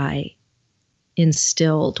hurt that I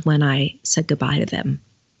instilled when I said goodbye to them.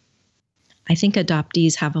 I think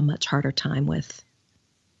adoptees have a much harder time with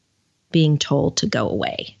being told to go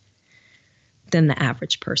away than the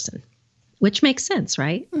average person, which makes sense,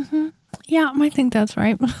 right? Mm-hmm. Yeah, I think that's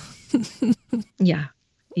right.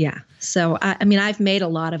 Yeah. So, I mean, I've made a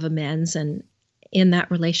lot of amends and in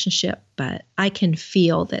that relationship, but I can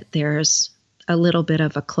feel that there's a little bit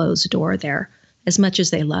of a closed door there. As much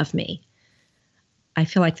as they love me, I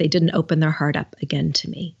feel like they didn't open their heart up again to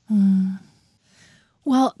me.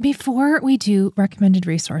 Well, before we do recommended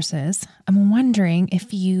resources, I'm wondering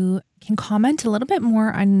if you can comment a little bit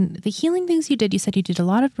more on the healing things you did. You said you did a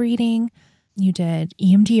lot of reading. You did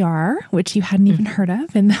EMDR, which you hadn't even heard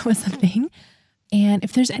of, and that was a thing. And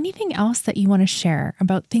if there's anything else that you want to share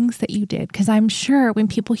about things that you did, because I'm sure when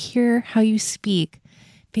people hear how you speak,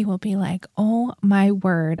 they will be like, oh my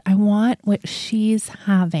word, I want what she's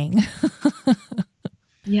having.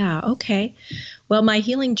 Yeah, okay. Well, my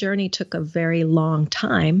healing journey took a very long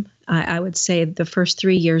time. I would say the first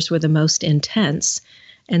 3 years were the most intense.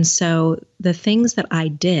 And so the things that I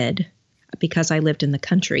did, because I lived in the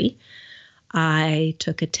country, I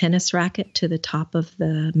took a tennis racket to the top of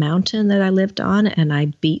the mountain that I lived on, and I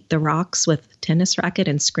beat the rocks with a tennis racket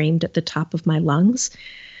and screamed at the top of my lungs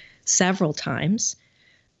several times.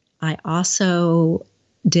 I also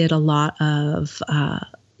did a lot of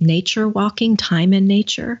nature walking, time in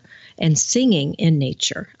nature, and singing in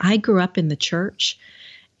nature. I grew up in the church,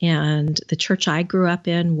 and the church I grew up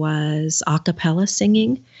in was a cappella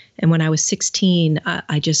singing. And when I was 16,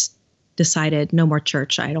 I just decided no more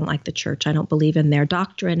church. I don't like the church. I don't believe in their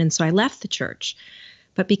doctrine. And so I left the church.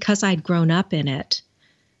 But because I'd grown up in it,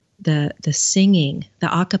 the singing,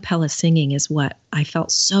 the a cappella singing is what I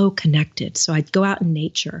felt so connected. So I'd go out in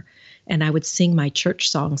nature and I would sing my church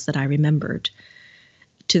songs that I remembered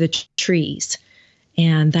to the trees.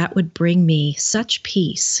 And that would bring me such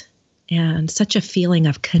peace and such a feeling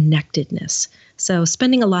of connectedness. So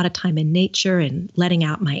spending a lot of time in nature and letting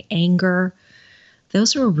out my anger,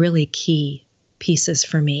 those were really key pieces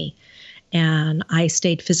for me. And I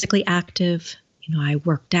stayed physically active. I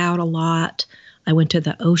worked out a lot. I went to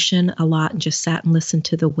the ocean a lot and just sat and listened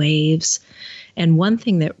to the waves. And one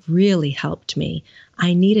thing that really helped me,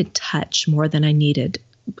 I needed touch more than I needed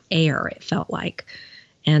air, it felt like.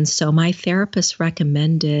 And so my therapist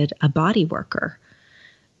recommended a body worker.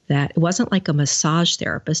 That it wasn't like a massage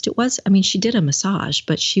therapist. It was, she did a massage,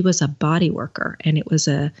 but she was a body worker. And it was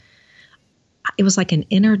like an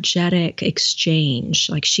energetic exchange.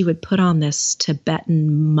 Like she would put on this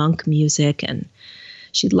Tibetan monk music and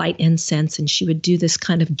she'd light incense and she would do this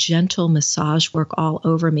kind of gentle massage work all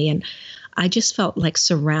over me. And I just felt like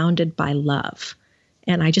surrounded by love.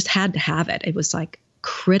 And I just had to have it. It was like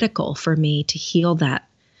critical for me to heal that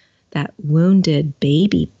wounded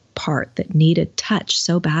baby part that needed touch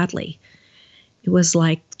so badly. It was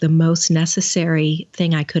like the most necessary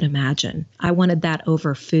thing I could imagine. I wanted that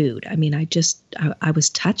over food. I was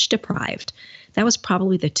touch deprived. That was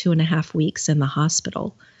probably the 2.5 weeks in the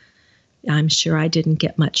hospital. I'm sure I didn't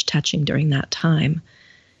get much touching during that time.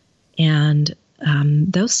 And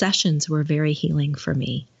those sessions were very healing for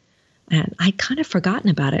me. And I'd kind of forgotten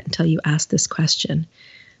about it until you asked this question.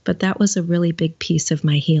 But that was a really big piece of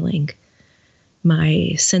my healing,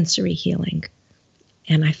 my sensory healing.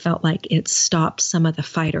 And I felt like it stopped some of the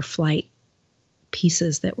fight or flight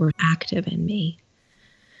pieces that were active in me.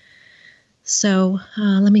 So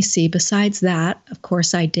let me see. Besides that, of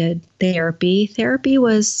course, I did therapy.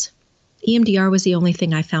 EMDR was the only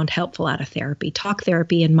thing I found helpful out of therapy. Talk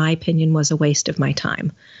therapy, in my opinion, was a waste of my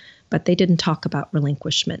time. But they didn't talk about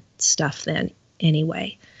relinquishment stuff then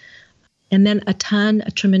anyway. And then a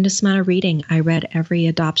tremendous amount of reading. I read every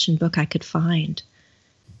adoption book I could find.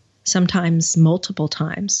 Sometimes multiple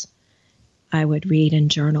times I would read and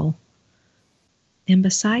journal. And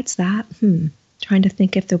besides that, trying to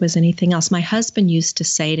think if there was anything else. My husband used to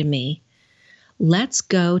say to me, let's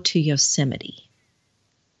go to Yosemite.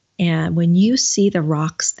 And when you see the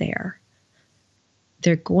rocks there,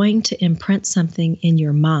 they're going to imprint something in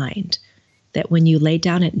your mind that when you lay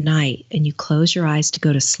down at night and you close your eyes to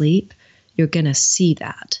go to sleep, you're going to see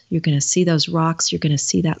that. You're going to see those rocks. You're going to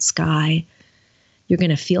see that sky. You're going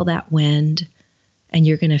to feel that wind, and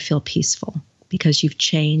you're going to feel peaceful because you've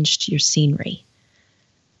changed your scenery.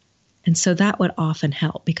 And so that would often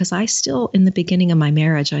help because in the beginning of my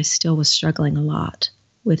marriage, I still was struggling a lot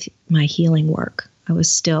with my healing work. I was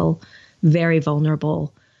still very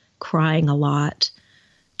vulnerable, crying a lot,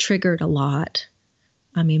 triggered a lot.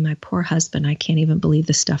 My poor husband, I can't even believe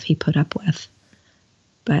the stuff he put up with.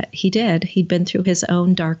 But he did. He'd been through his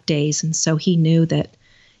own dark days, and so he knew that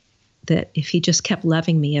if he just kept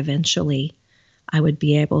loving me, eventually I would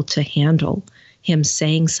be able to handle him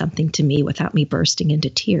saying something to me without me bursting into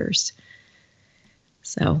tears.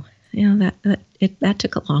 So, that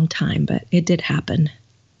took a long time, but it did happen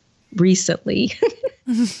recently.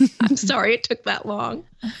 I'm sorry it took that long,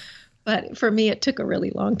 but for me, it took a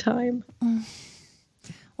really long time.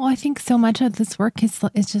 Well, I think so much of this work is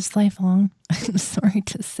just lifelong. I'm sorry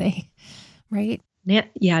to say, right?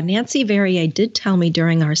 Nancy Verrier did tell me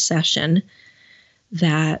during our session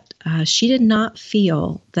that she did not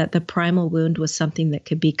feel that the primal wound was something that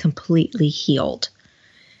could be completely healed.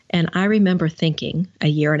 And I remember thinking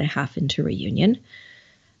 1.5 years into reunion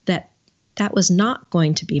that was not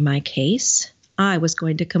going to be my case. I was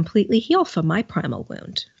going to completely heal from my primal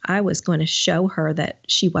wound. I was going to show her that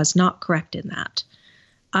she was not correct in that.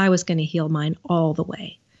 I was going to heal mine all the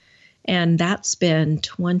way. And that's been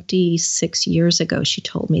 26 years ago, she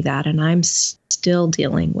told me that, and I'm still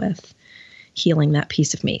dealing with healing that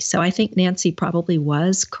piece of me. So I think Nancy probably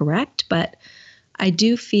was correct, but I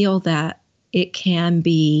do feel that it can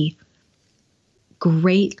be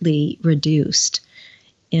greatly reduced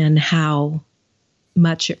in how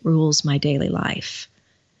much it rules my daily life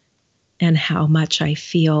and how much I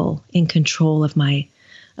feel in control of my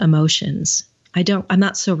emotions. I'm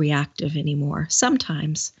not so reactive anymore.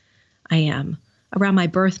 Sometimes I am. Around my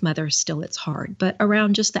birth mother, still it's hard, but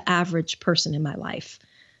around just the average person in my life,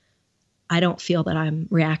 I don't feel that I'm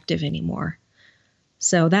reactive anymore.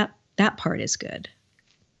 So that part is good.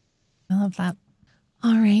 I love that.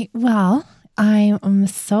 All right. Well, I am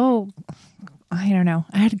I don't know.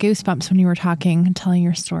 I had goosebumps when you were talking and telling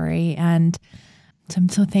your story. And So I'm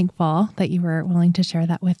so thankful that you were willing to share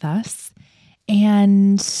that with us.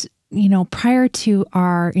 And, prior to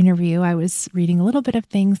our interview, I was reading a little bit of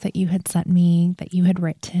things that you had sent me, that you had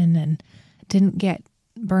written and didn't get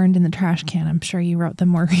burned in the trash can. I'm sure you wrote them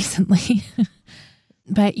more recently.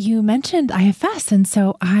 But you mentioned IFS. And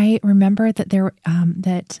so I remember that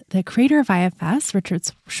that the creator of IFS, Richard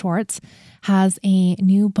Schwartz, has a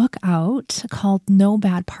new book out called No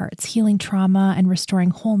Bad Parts: Healing Trauma and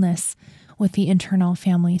Restoring Wholeness with the Internal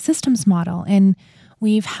Family Systems Model. And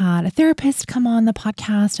we've had a therapist come on the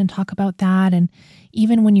podcast and talk about that. And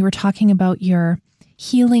even when you were talking about your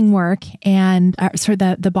healing work and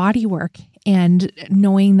the body work, and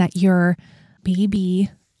knowing that your baby,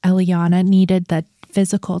 Ellianna, needed the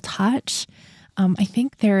physical touch, I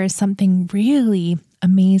think there is something really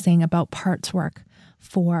amazing about parts work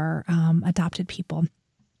for adopted people.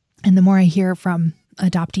 And the more I hear from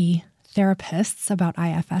adoptee therapists about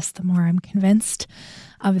IFS, the more I'm convinced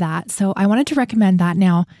of that. So I wanted to recommend that.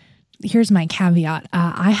 Now, here's my caveat.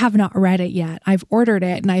 I have not read it yet. I've ordered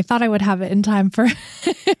it and I thought I would have it in time for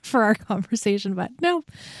for our conversation, but no.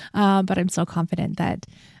 But I'm so confident that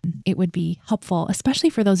it would be helpful, especially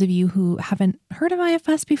for those of you who haven't heard of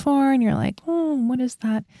IFS before and you're like, oh, what is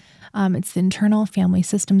that? It's the Internal Family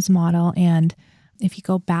Systems Model. And if you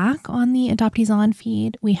go back on the Adoptees On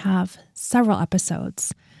feed, we have several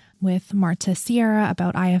episodes with Marta Sierra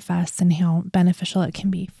about IFS and how beneficial it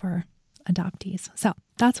can be for adoptees. So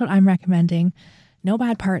that's what I'm recommending. No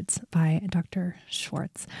Bad Parts by Dr.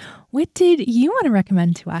 Schwartz. What did you want to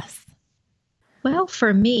recommend to us? Well,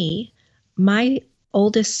 for me, my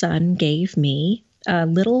oldest son gave me a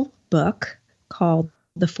little book called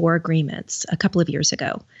The Four Agreements a couple of years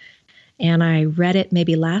ago. And I read it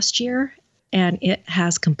maybe last year, and it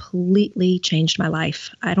has completely changed my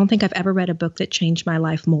life. I don't think I've ever read a book that changed my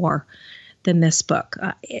life more than this book.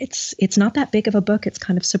 It's not that big of a book. It's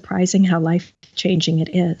kind of surprising how life-changing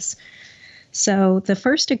it is. So the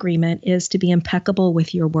first agreement is to be impeccable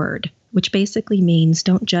with your word, which basically means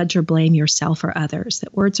don't judge or blame yourself or others,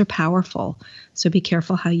 that words are powerful, so be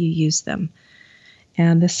careful how you use them.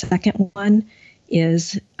 And the second one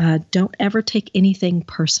is don't ever take anything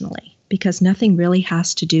personally, because nothing really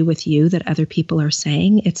has to do with you that other people are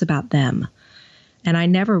saying. It's about them. And I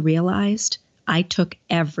never realized I took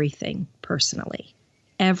everything personally.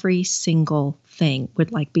 Every single thing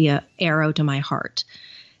would be an arrow to my heart.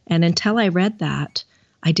 And until I read that,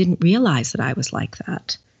 I didn't realize that I was like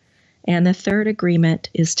that. And the third agreement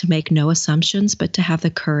is to make no assumptions, but to have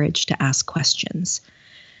the courage to ask questions.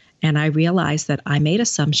 And I realized that I made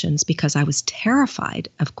assumptions because I was terrified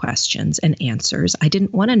of questions and answers. I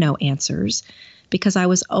didn't want to know answers because I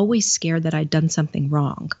was always scared that I'd done something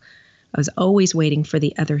wrong. I was always waiting for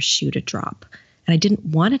the other shoe to drop. And I didn't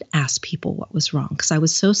want to ask people what was wrong because I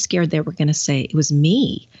was so scared they were going to say it was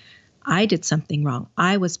me. I did something wrong.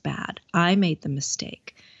 I was bad. I made the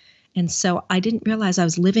mistake. And so I didn't realize I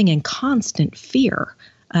was living in constant fear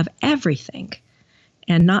of everything.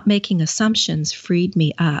 And not making assumptions freed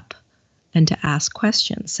me up and to ask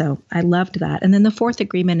questions. So I loved that. And then the fourth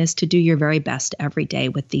agreement is to do your very best every day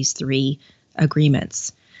with these three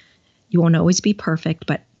agreements. You won't always be perfect,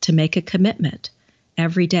 but to make a commitment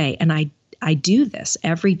every day. And I do this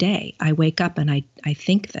every day. I wake up and I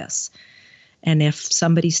think this. And if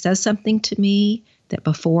somebody says something to me that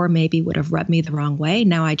before maybe would have rubbed me the wrong way,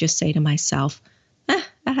 now I just say to myself, that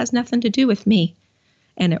has nothing to do with me.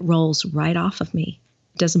 And it rolls right off of me.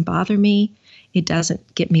 It doesn't bother me. It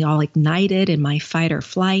doesn't get me all ignited in my fight or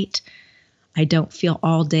flight. I don't feel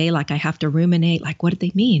all day like I have to ruminate, what did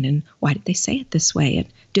they mean? And why did they say it this way? And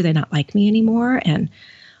do they not like me anymore? And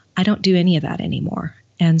I don't do any of that anymore.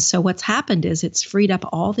 And so what's happened is it's freed up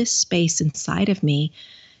all this space inside of me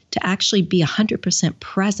to actually be 100%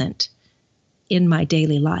 present in my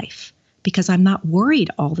daily life, because I'm not worried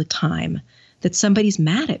all the time that somebody's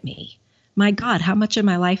mad at me. My God, how much of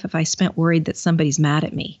my life have I spent worried that somebody's mad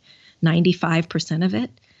at me? 95% of it.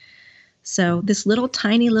 So this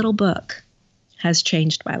tiny little book has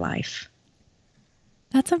changed my life.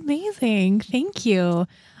 That's amazing. Thank you.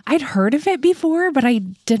 I'd heard of it before, but I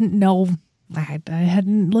didn't know. I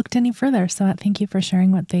hadn't looked any further. So thank you for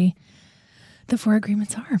sharing what the four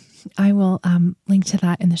agreements are. I will link to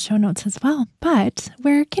that in the show notes as well. But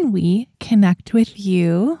where can we connect with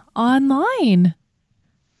you online?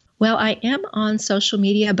 Well, I am on social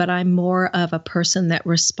media, but I'm more of a person that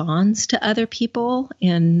responds to other people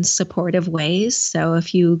in supportive ways. So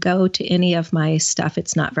if you go to any of my stuff,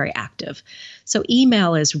 it's not very active. So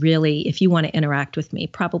email is really, if you want to interact with me,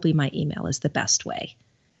 probably my email is the best way.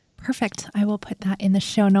 Perfect. I will put that in the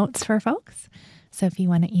show notes for folks. So if you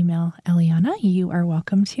want to email Ellianna, you are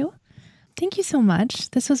welcome to. Thank you so much.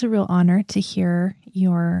 This was a real honor to hear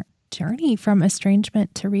your journey from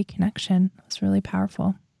estrangement to reconnection. It was really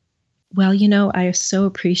powerful. Well, I so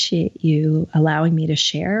appreciate you allowing me to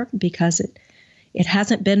share, because it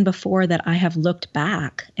hasn't been before that I have looked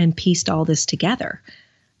back and pieced all this together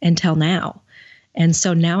until now. And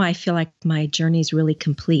so now I feel like my journey is really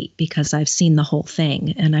complete because I've seen the whole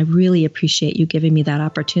thing. And I really appreciate you giving me that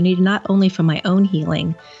opportunity, not only for my own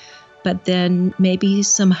healing, but then maybe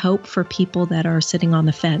some hope for people that are sitting on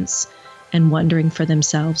the fence and wondering for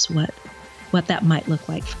themselves what that might look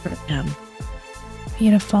like for them.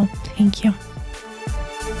 Beautiful. Thank you.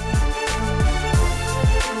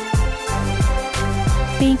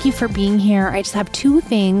 Thank you for being here. I just have 2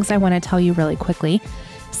 things I want to tell you really quickly.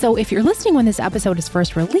 So if you're listening when this episode is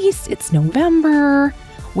first released, it's November,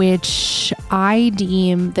 which I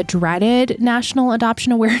deem the dreaded National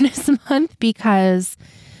Adoption Awareness Month, because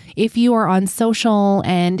if you are on social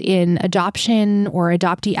and in adoption or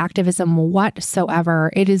adoptee activism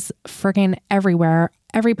whatsoever, it is freaking everywhere.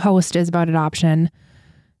 Every post is about adoption.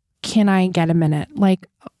 Can I get a minute? Like,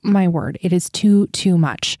 my word, it is too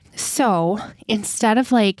much. So instead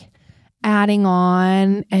of adding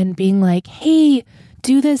on and being like, hey,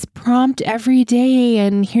 do this prompt every day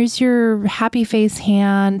and here's your happy face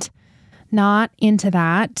hand, not into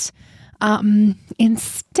that.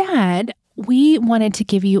 Instead, we wanted to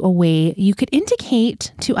give you a way you could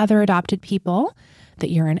indicate to other adopted people that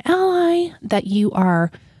you're an ally, that you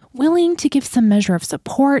are willing to give some measure of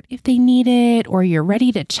support if they need it, or you're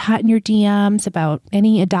ready to chat in your DMs about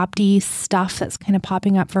any adoptee stuff that's kind of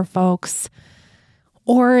popping up for folks,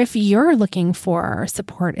 or if you're looking for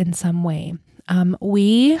support in some way.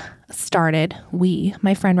 My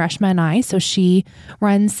friend Reshma and I, so she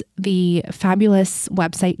runs the fabulous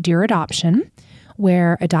website Dear Adoption,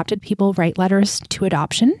 where adopted people write letters to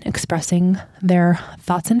adoption expressing their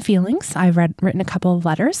thoughts and feelings. I've written a couple of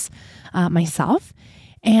letters myself.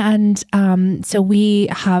 And so we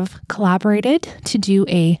have collaborated to do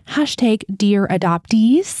a hashtag Dear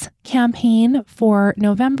Adoptees campaign for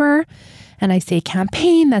November. And I say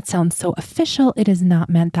campaign, that sounds so official. It is not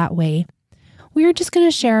meant that way. We're just going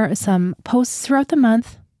to share some posts throughout the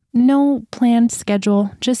month. No planned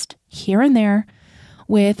schedule, just here and there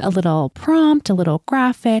with a little prompt, a little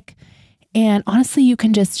graphic. And honestly, you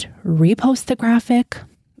can just repost the graphic,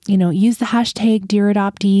 use the hashtag Dear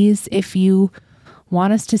Adoptees if you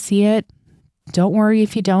want us to see it. Don't worry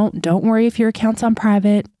if you don't. Don't worry if your account's on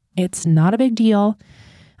private. It's not a big deal.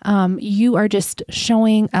 You are just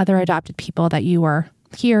showing other adopted people that you are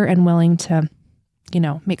here and willing to,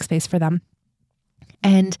 make space for them.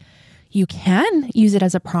 And you can use it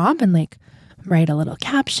as a prompt and write a little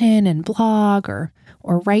caption and blog or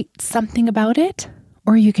write something about it.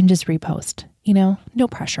 Or you can just repost, no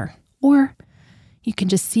pressure. Or you can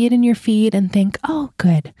just see it in your feed and think, oh,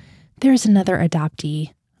 good. There's another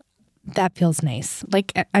adoptee. That feels nice.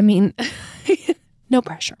 No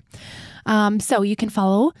pressure. So you can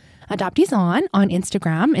follow Adoptees On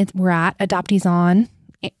Instagram. We're at Adoptees On,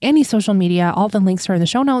 any social media. All the links are in the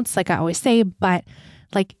show notes, like I always say. But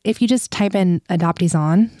if you just type in Adoptees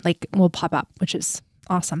On, we'll pop up, which is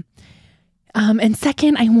awesome. And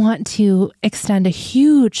second, I want to extend a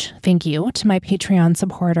huge thank you to my Patreon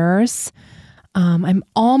supporters. I'm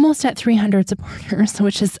almost at 300 supporters,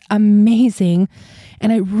 which is amazing.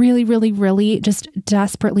 And I really, really, really just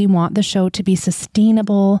desperately want the show to be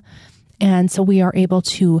sustainable. And so we are able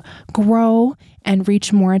to grow and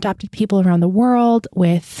reach more adopted people around the world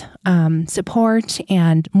with support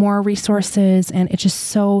and more resources. And it's just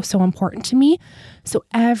so, so important to me. So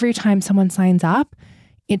every time someone signs up,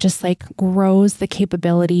 it just grows the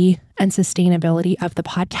capability and sustainability of the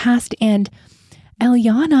podcast. And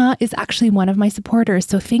Ellianna is actually one of my supporters.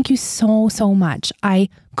 So thank you so, so much. I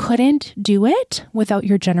couldn't do it without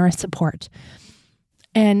your generous support.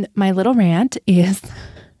 And my little rant is,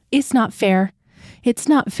 it's not fair. It's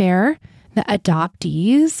not fair that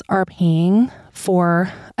adoptees are paying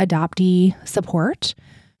for adoptee support.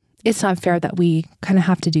 It's not fair that we kind of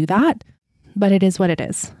have to do that, but it is what it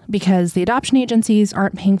is because the adoption agencies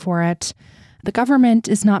aren't paying for it. The government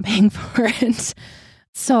is not paying for it.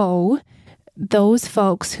 So those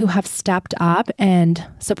folks who have stepped up and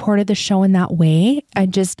supported the show in that way, I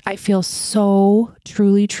feel so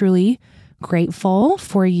truly, truly grateful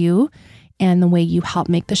for you and the way you help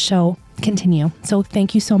make the show continue. So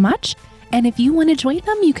thank you so much. And if you want to join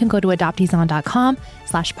them, you can go to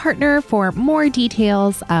adopteeson.com/partner for more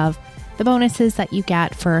details of the bonuses that you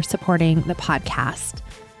get for supporting the podcast.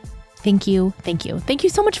 Thank you. Thank you. Thank you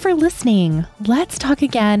so much for listening. Let's talk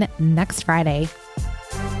again next Friday.